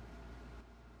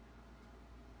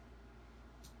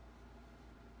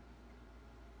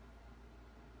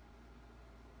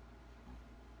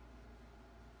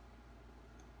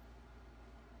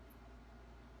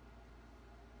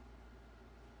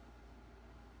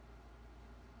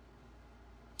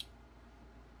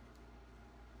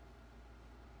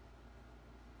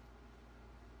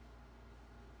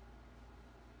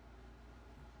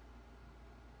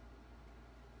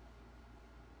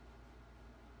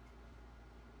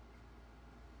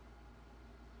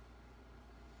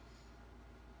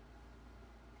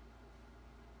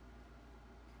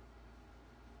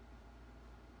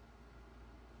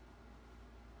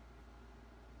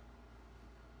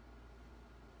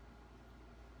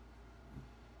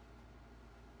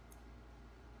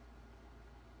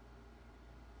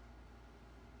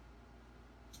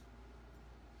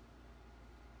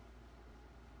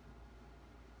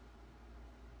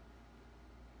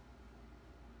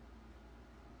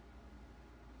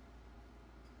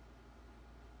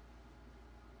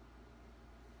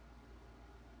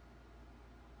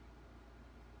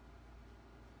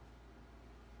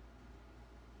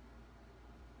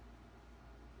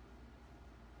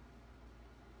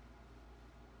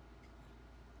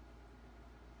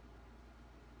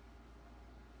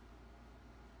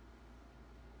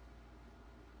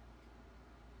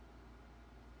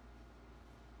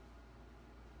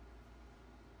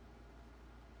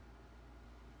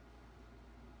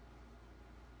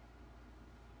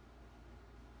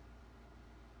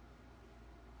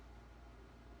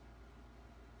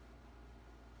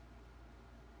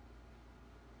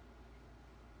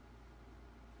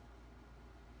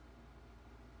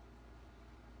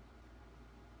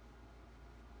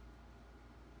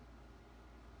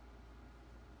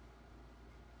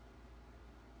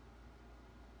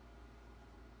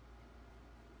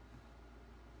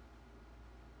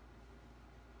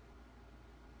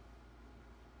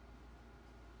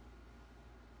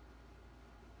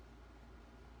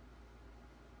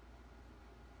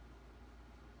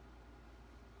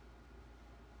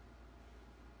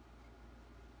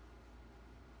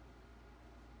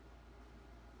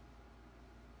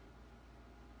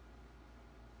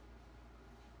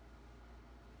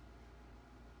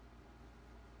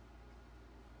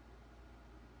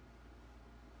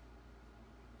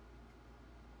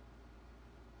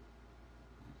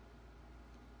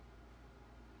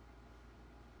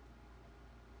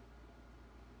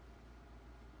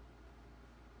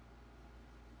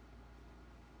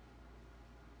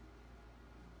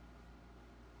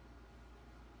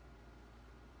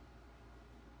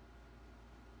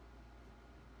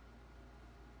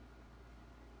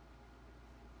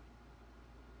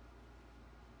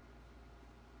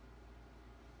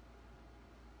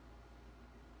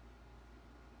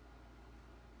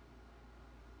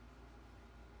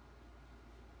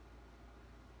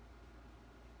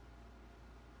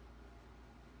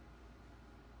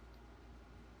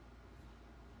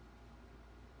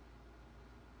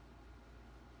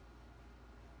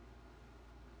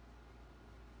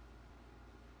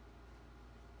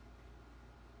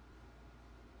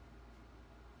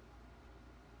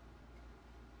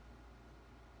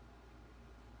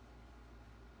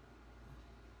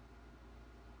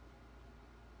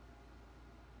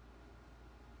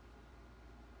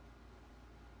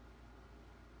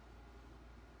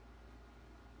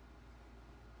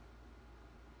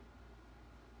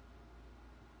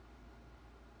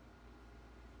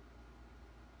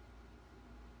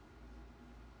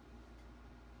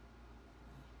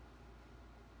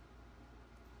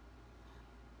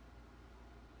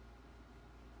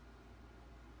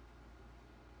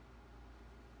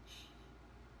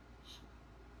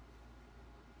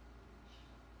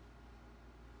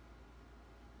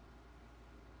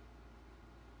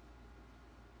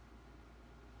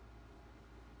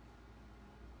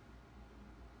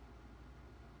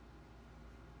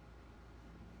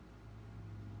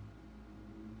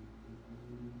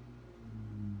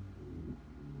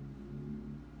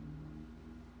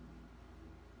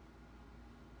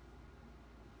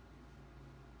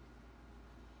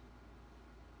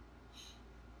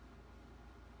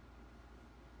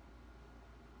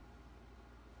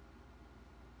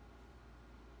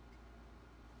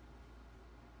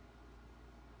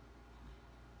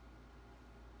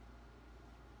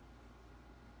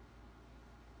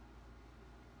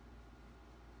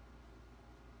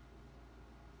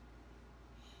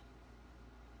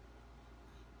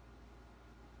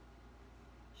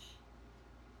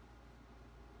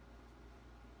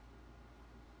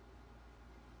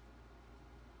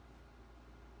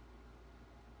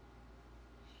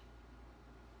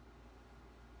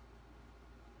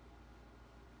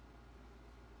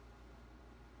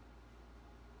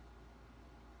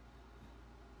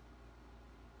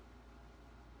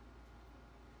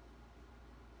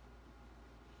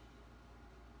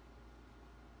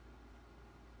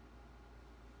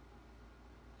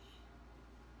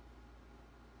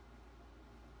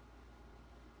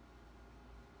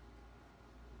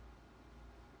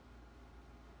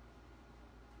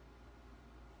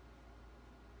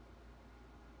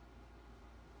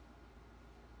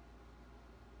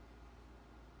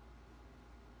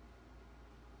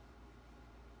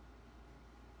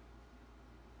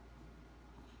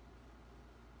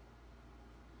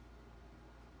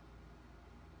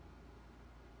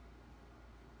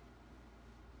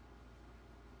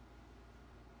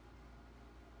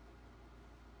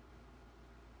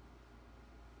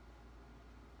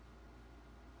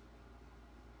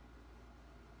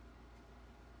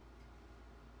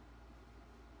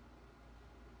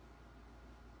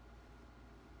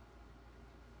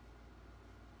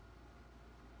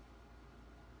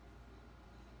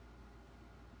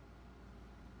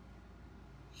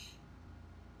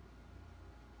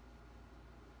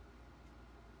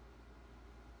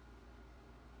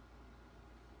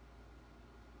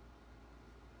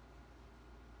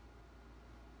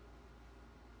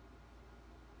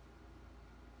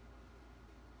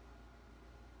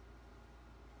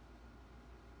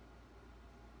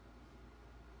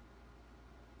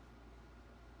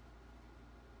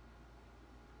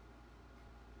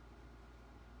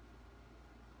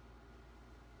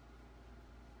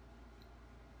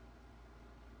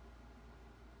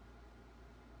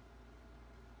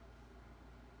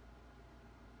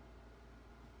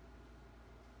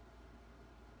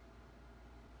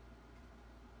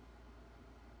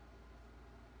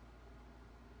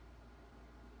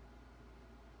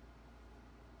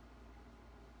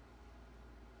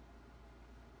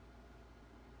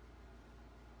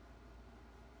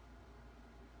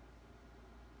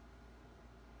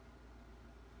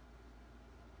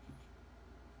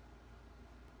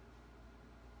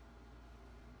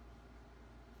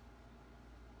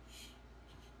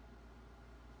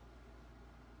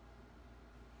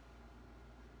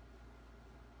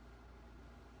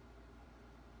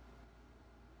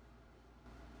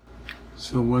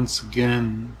 So once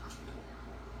again,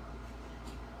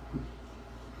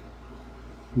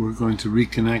 we're going to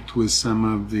reconnect with some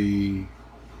of the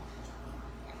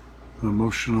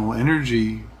emotional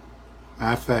energy,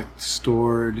 affect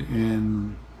stored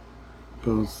in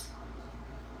both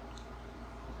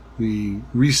the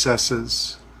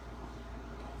recesses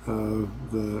of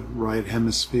the right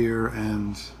hemisphere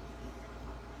and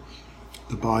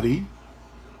the body.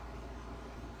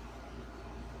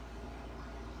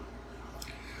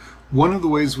 One of the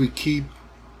ways we keep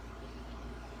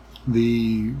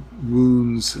the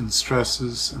wounds and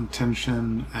stresses and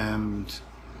tension and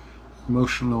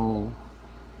emotional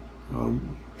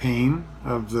pain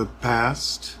of the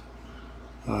past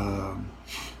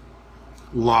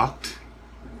locked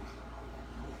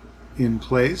in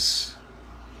place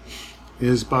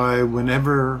is by,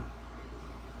 whenever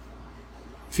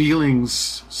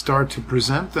feelings start to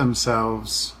present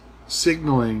themselves,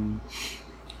 signaling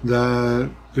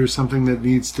that there's something that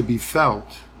needs to be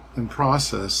felt and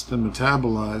processed and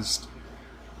metabolized.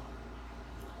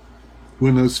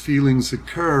 When those feelings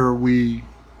occur, we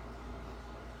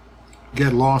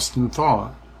get lost in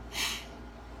thought.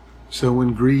 So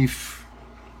when grief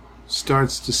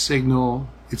starts to signal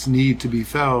its need to be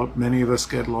felt, many of us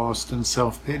get lost in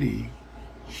self-pity.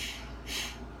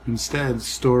 Instead,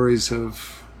 stories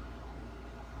of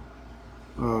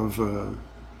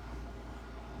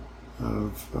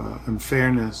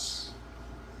unfairness.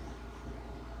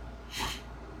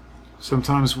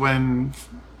 Sometimes when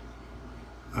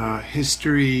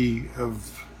history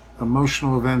of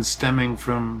emotional events stemming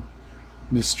from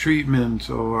mistreatment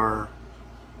or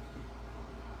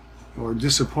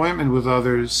disappointment with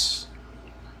others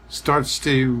starts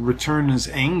to return as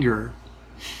anger,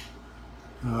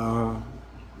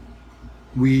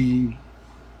 we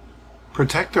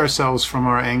protect ourselves from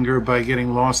our anger by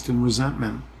getting lost in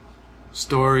resentment.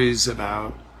 Stories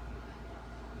about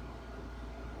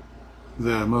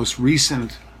the most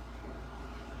recent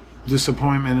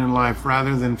disappointment in life,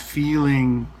 rather than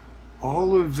feeling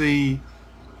all of the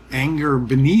anger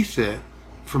beneath it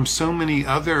from so many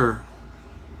other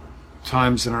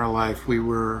times in our life we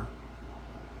were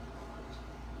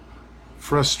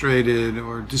frustrated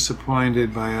or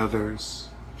disappointed by others.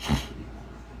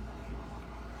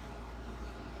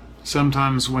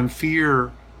 Sometimes when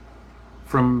fear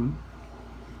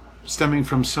stemming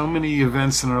from so many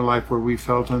events in our life where we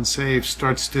felt unsafe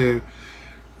starts to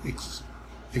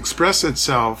express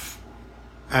itself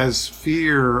as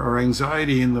fear or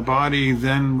anxiety in the body,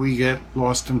 then we get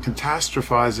lost in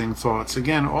catastrophizing thoughts.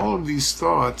 Again, all of these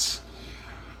thoughts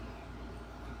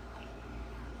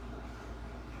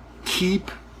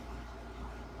keep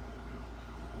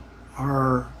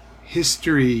our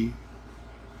history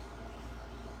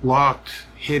locked,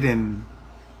 hidden,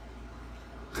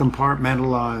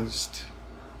 compartmentalized,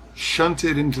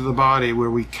 shunted into the body, where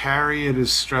we carry it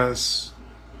as stress,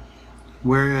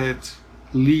 where it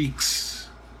leaks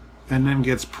and then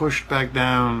gets pushed back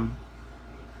down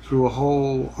through a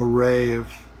whole array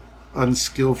of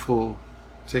unskillful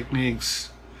techniques.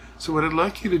 So what I'd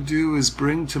like you to do is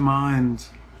bring to mind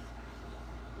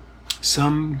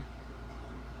some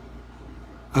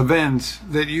event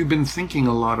that you've been thinking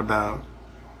a lot about,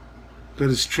 that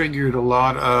has triggered a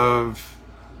lot of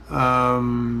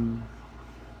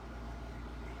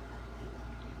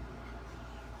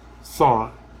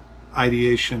thought,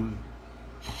 ideation.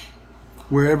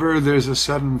 Wherever there's a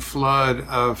sudden flood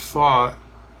of thought,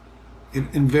 it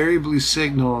invariably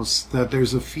signals that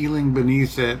there's a feeling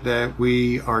beneath it that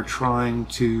we are trying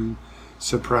to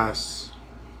suppress,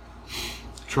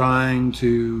 trying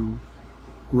to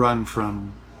run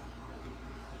from.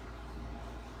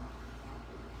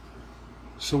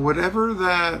 So whatever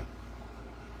that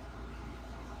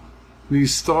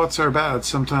these thoughts are about,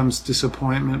 sometimes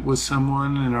disappointment with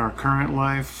someone in our current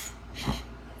life,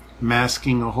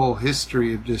 masking a whole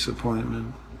history of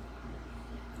disappointment,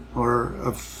 or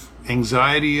of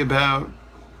anxiety about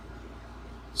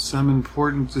some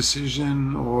important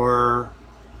decision, or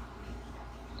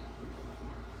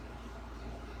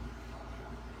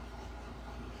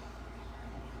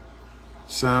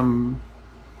some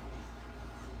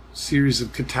series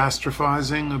of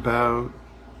catastrophizing about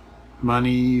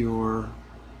money or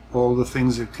all the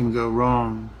things that can go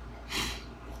wrong.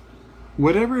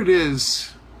 Whatever it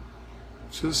is,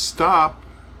 just stop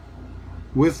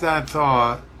with that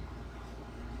thought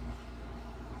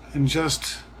and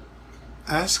just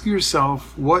ask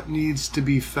yourself what needs to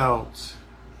be felt.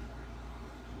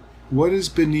 What is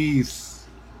beneath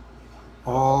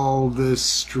all this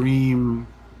stream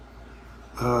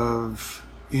of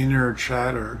inner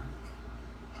chatter?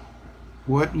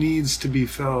 What needs to be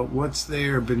felt? What's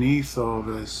there beneath all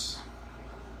this?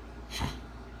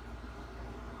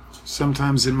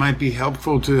 Sometimes it might be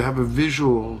helpful to have a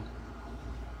visual.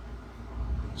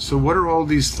 So what are all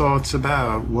these thoughts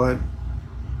about? What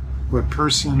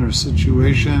person or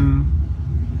situation?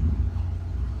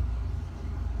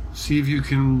 See if you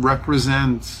can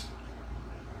represent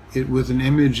it with an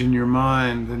image in your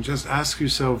mind, and just ask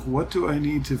yourself, what do I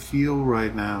need to feel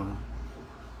right now?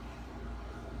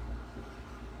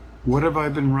 What have I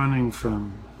been running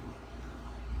from?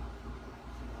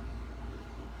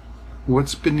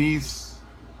 What's beneath?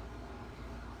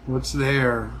 What's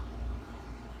there?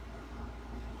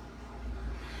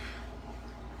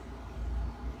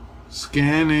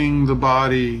 Scanning the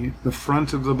body, the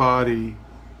front of the body,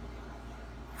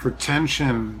 for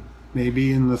tension,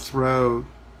 maybe in the throat,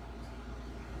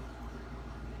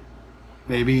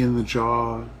 maybe in the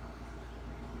jaw,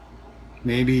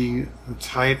 maybe a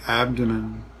tight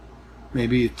abdomen,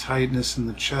 maybe a tightness in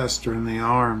the chest or in the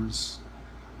arms.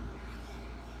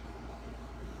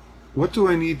 What do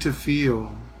I need to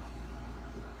feel?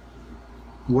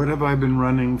 What have I been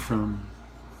running from?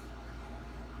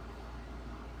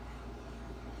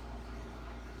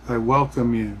 I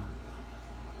welcome you.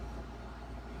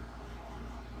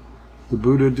 The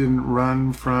Buddha didn't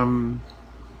run from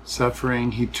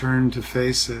suffering, he turned to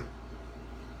face it.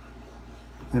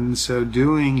 And in so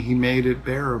doing, he made it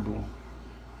bearable.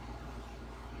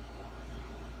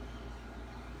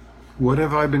 What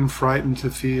have I been frightened to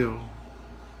feel?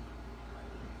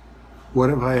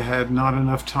 What have I had not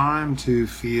enough time to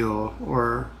feel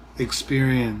or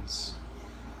experience?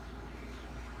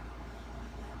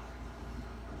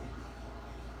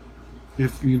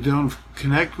 If you don't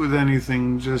connect with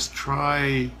anything, just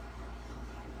try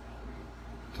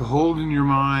to hold in your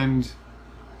mind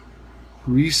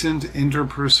recent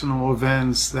interpersonal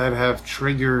events that have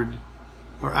triggered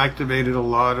or activated a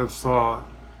lot of thought.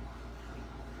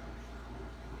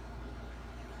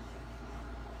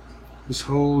 Just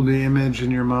hold the image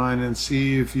in your mind and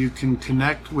see if you can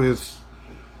connect with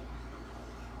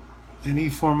any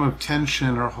form of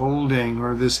tension or holding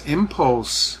or this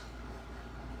impulse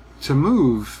to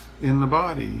move in the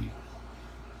body.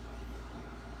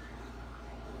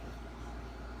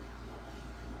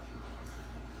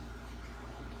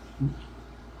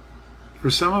 For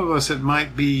some of us, it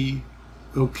might be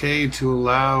okay to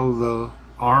allow the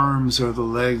arms or the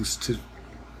legs to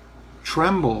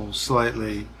tremble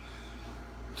slightly,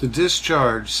 to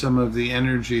discharge some of the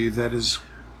energy that has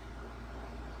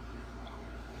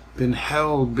been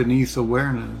held beneath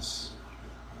awareness.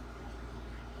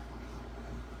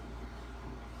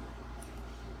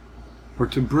 Or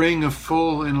to bring a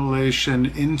full inhalation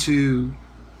into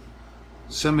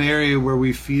some area where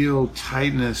we feel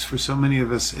tightness, for so many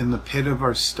of us in the pit of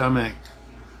our stomach,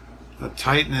 a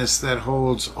tightness that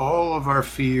holds all of our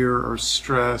fear or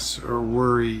stress or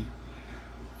worry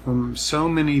from so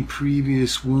many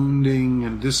previous wounding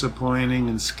and disappointing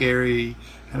and scary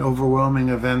and overwhelming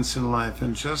events in life,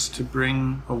 and just to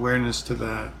bring awareness to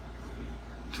that,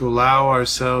 to allow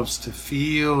ourselves to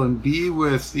feel and be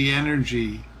with the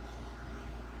energy,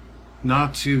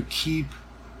 not to keep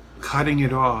cutting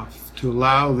it off, to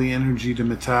allow the energy to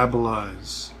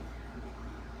metabolize.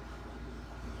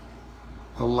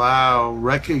 Allow,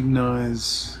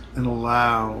 recognize, and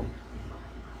allow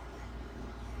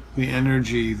the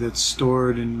energy that's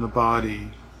stored in the body.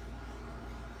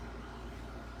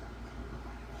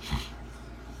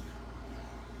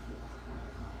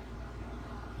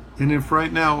 And if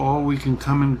right now all we can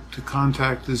come into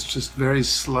contact is just very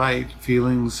slight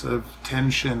feelings of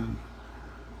tension,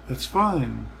 that's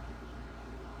fine.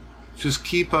 Just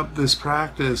keep up this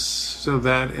practice so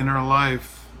that in our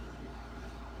life,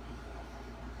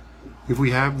 if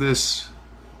we have this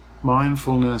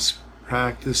mindfulness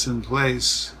practice in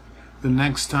place, the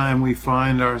next time we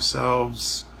find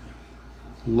ourselves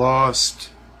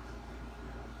lost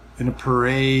in a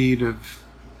parade of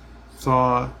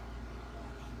thought,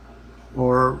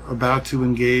 or about to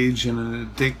engage in an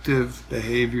addictive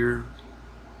behavior,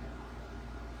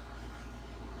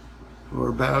 or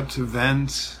about to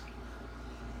vent,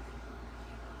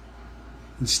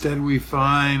 instead we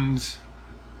find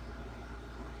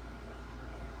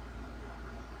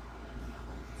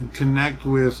and connect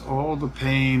with all the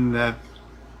pain that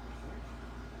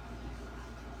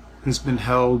has been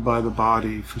held by the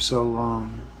body for so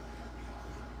long.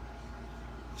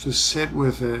 Just sit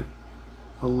with it.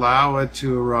 Allow it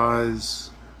to arise.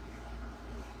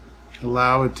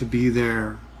 Allow it to be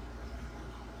there.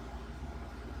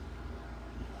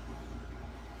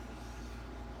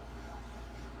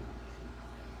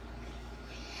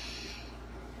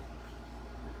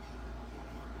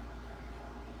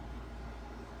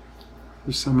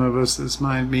 For some of us, this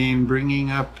might mean bringing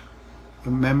up a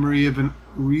memory of a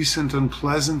recent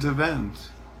unpleasant event.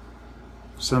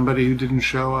 Somebody who didn't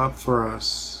show up for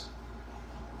us.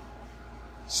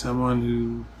 Someone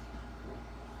who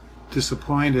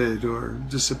disappointed or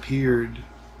disappeared.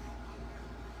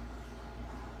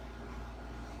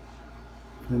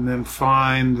 And then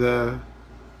find the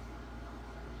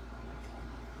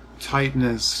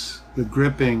tightness, the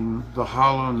gripping, the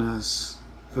hollowness,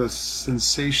 the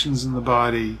sensations in the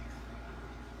body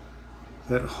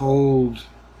that hold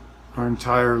our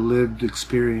entire lived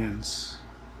experience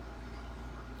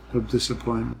of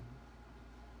disappointment.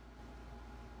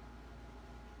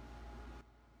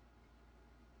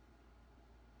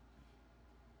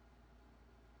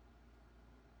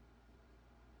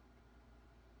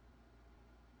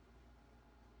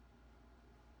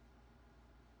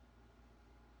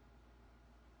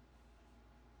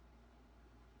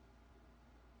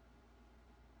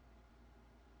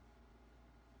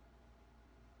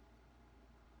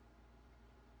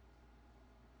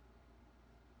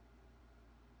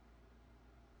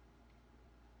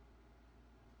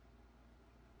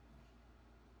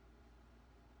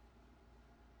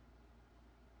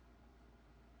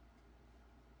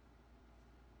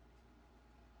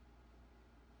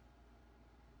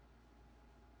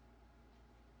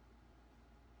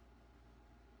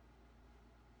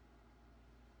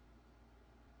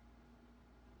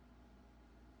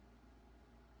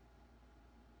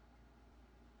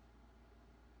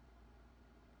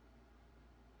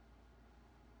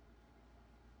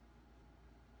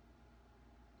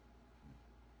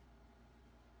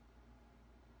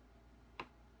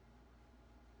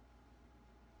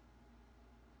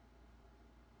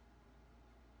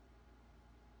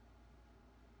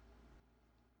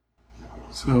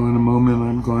 So in a moment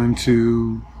I'm going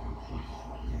to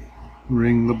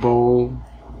ring the bowl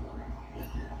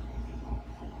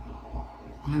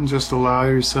and just allow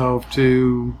yourself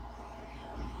to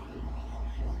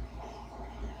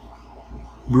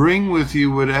bring with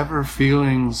you whatever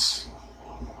feelings,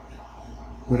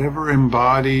 whatever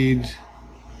embodied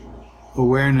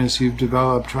awareness you've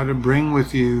developed. Try to bring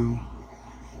with you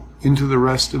into the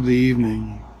rest of the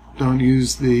evening. Don't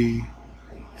use the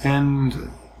end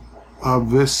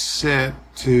of this sit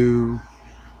to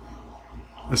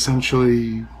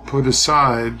essentially put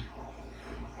aside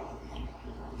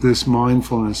this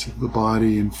mindfulness of the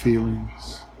body and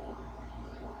feelings.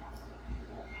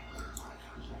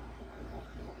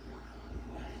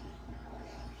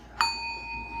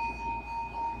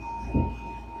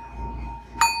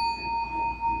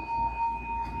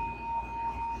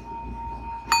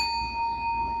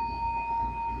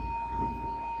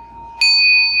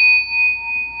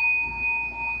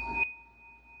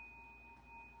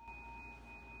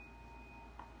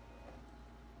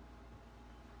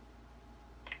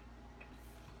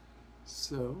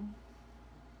 So,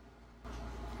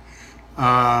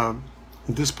 at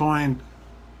this point,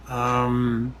 I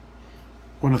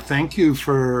want to thank you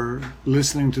for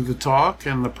listening to the talk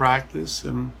and the practice.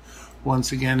 And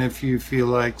once again, if you feel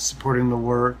like supporting the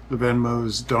work, the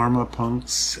Venmo's Dharma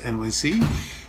Punks NYC.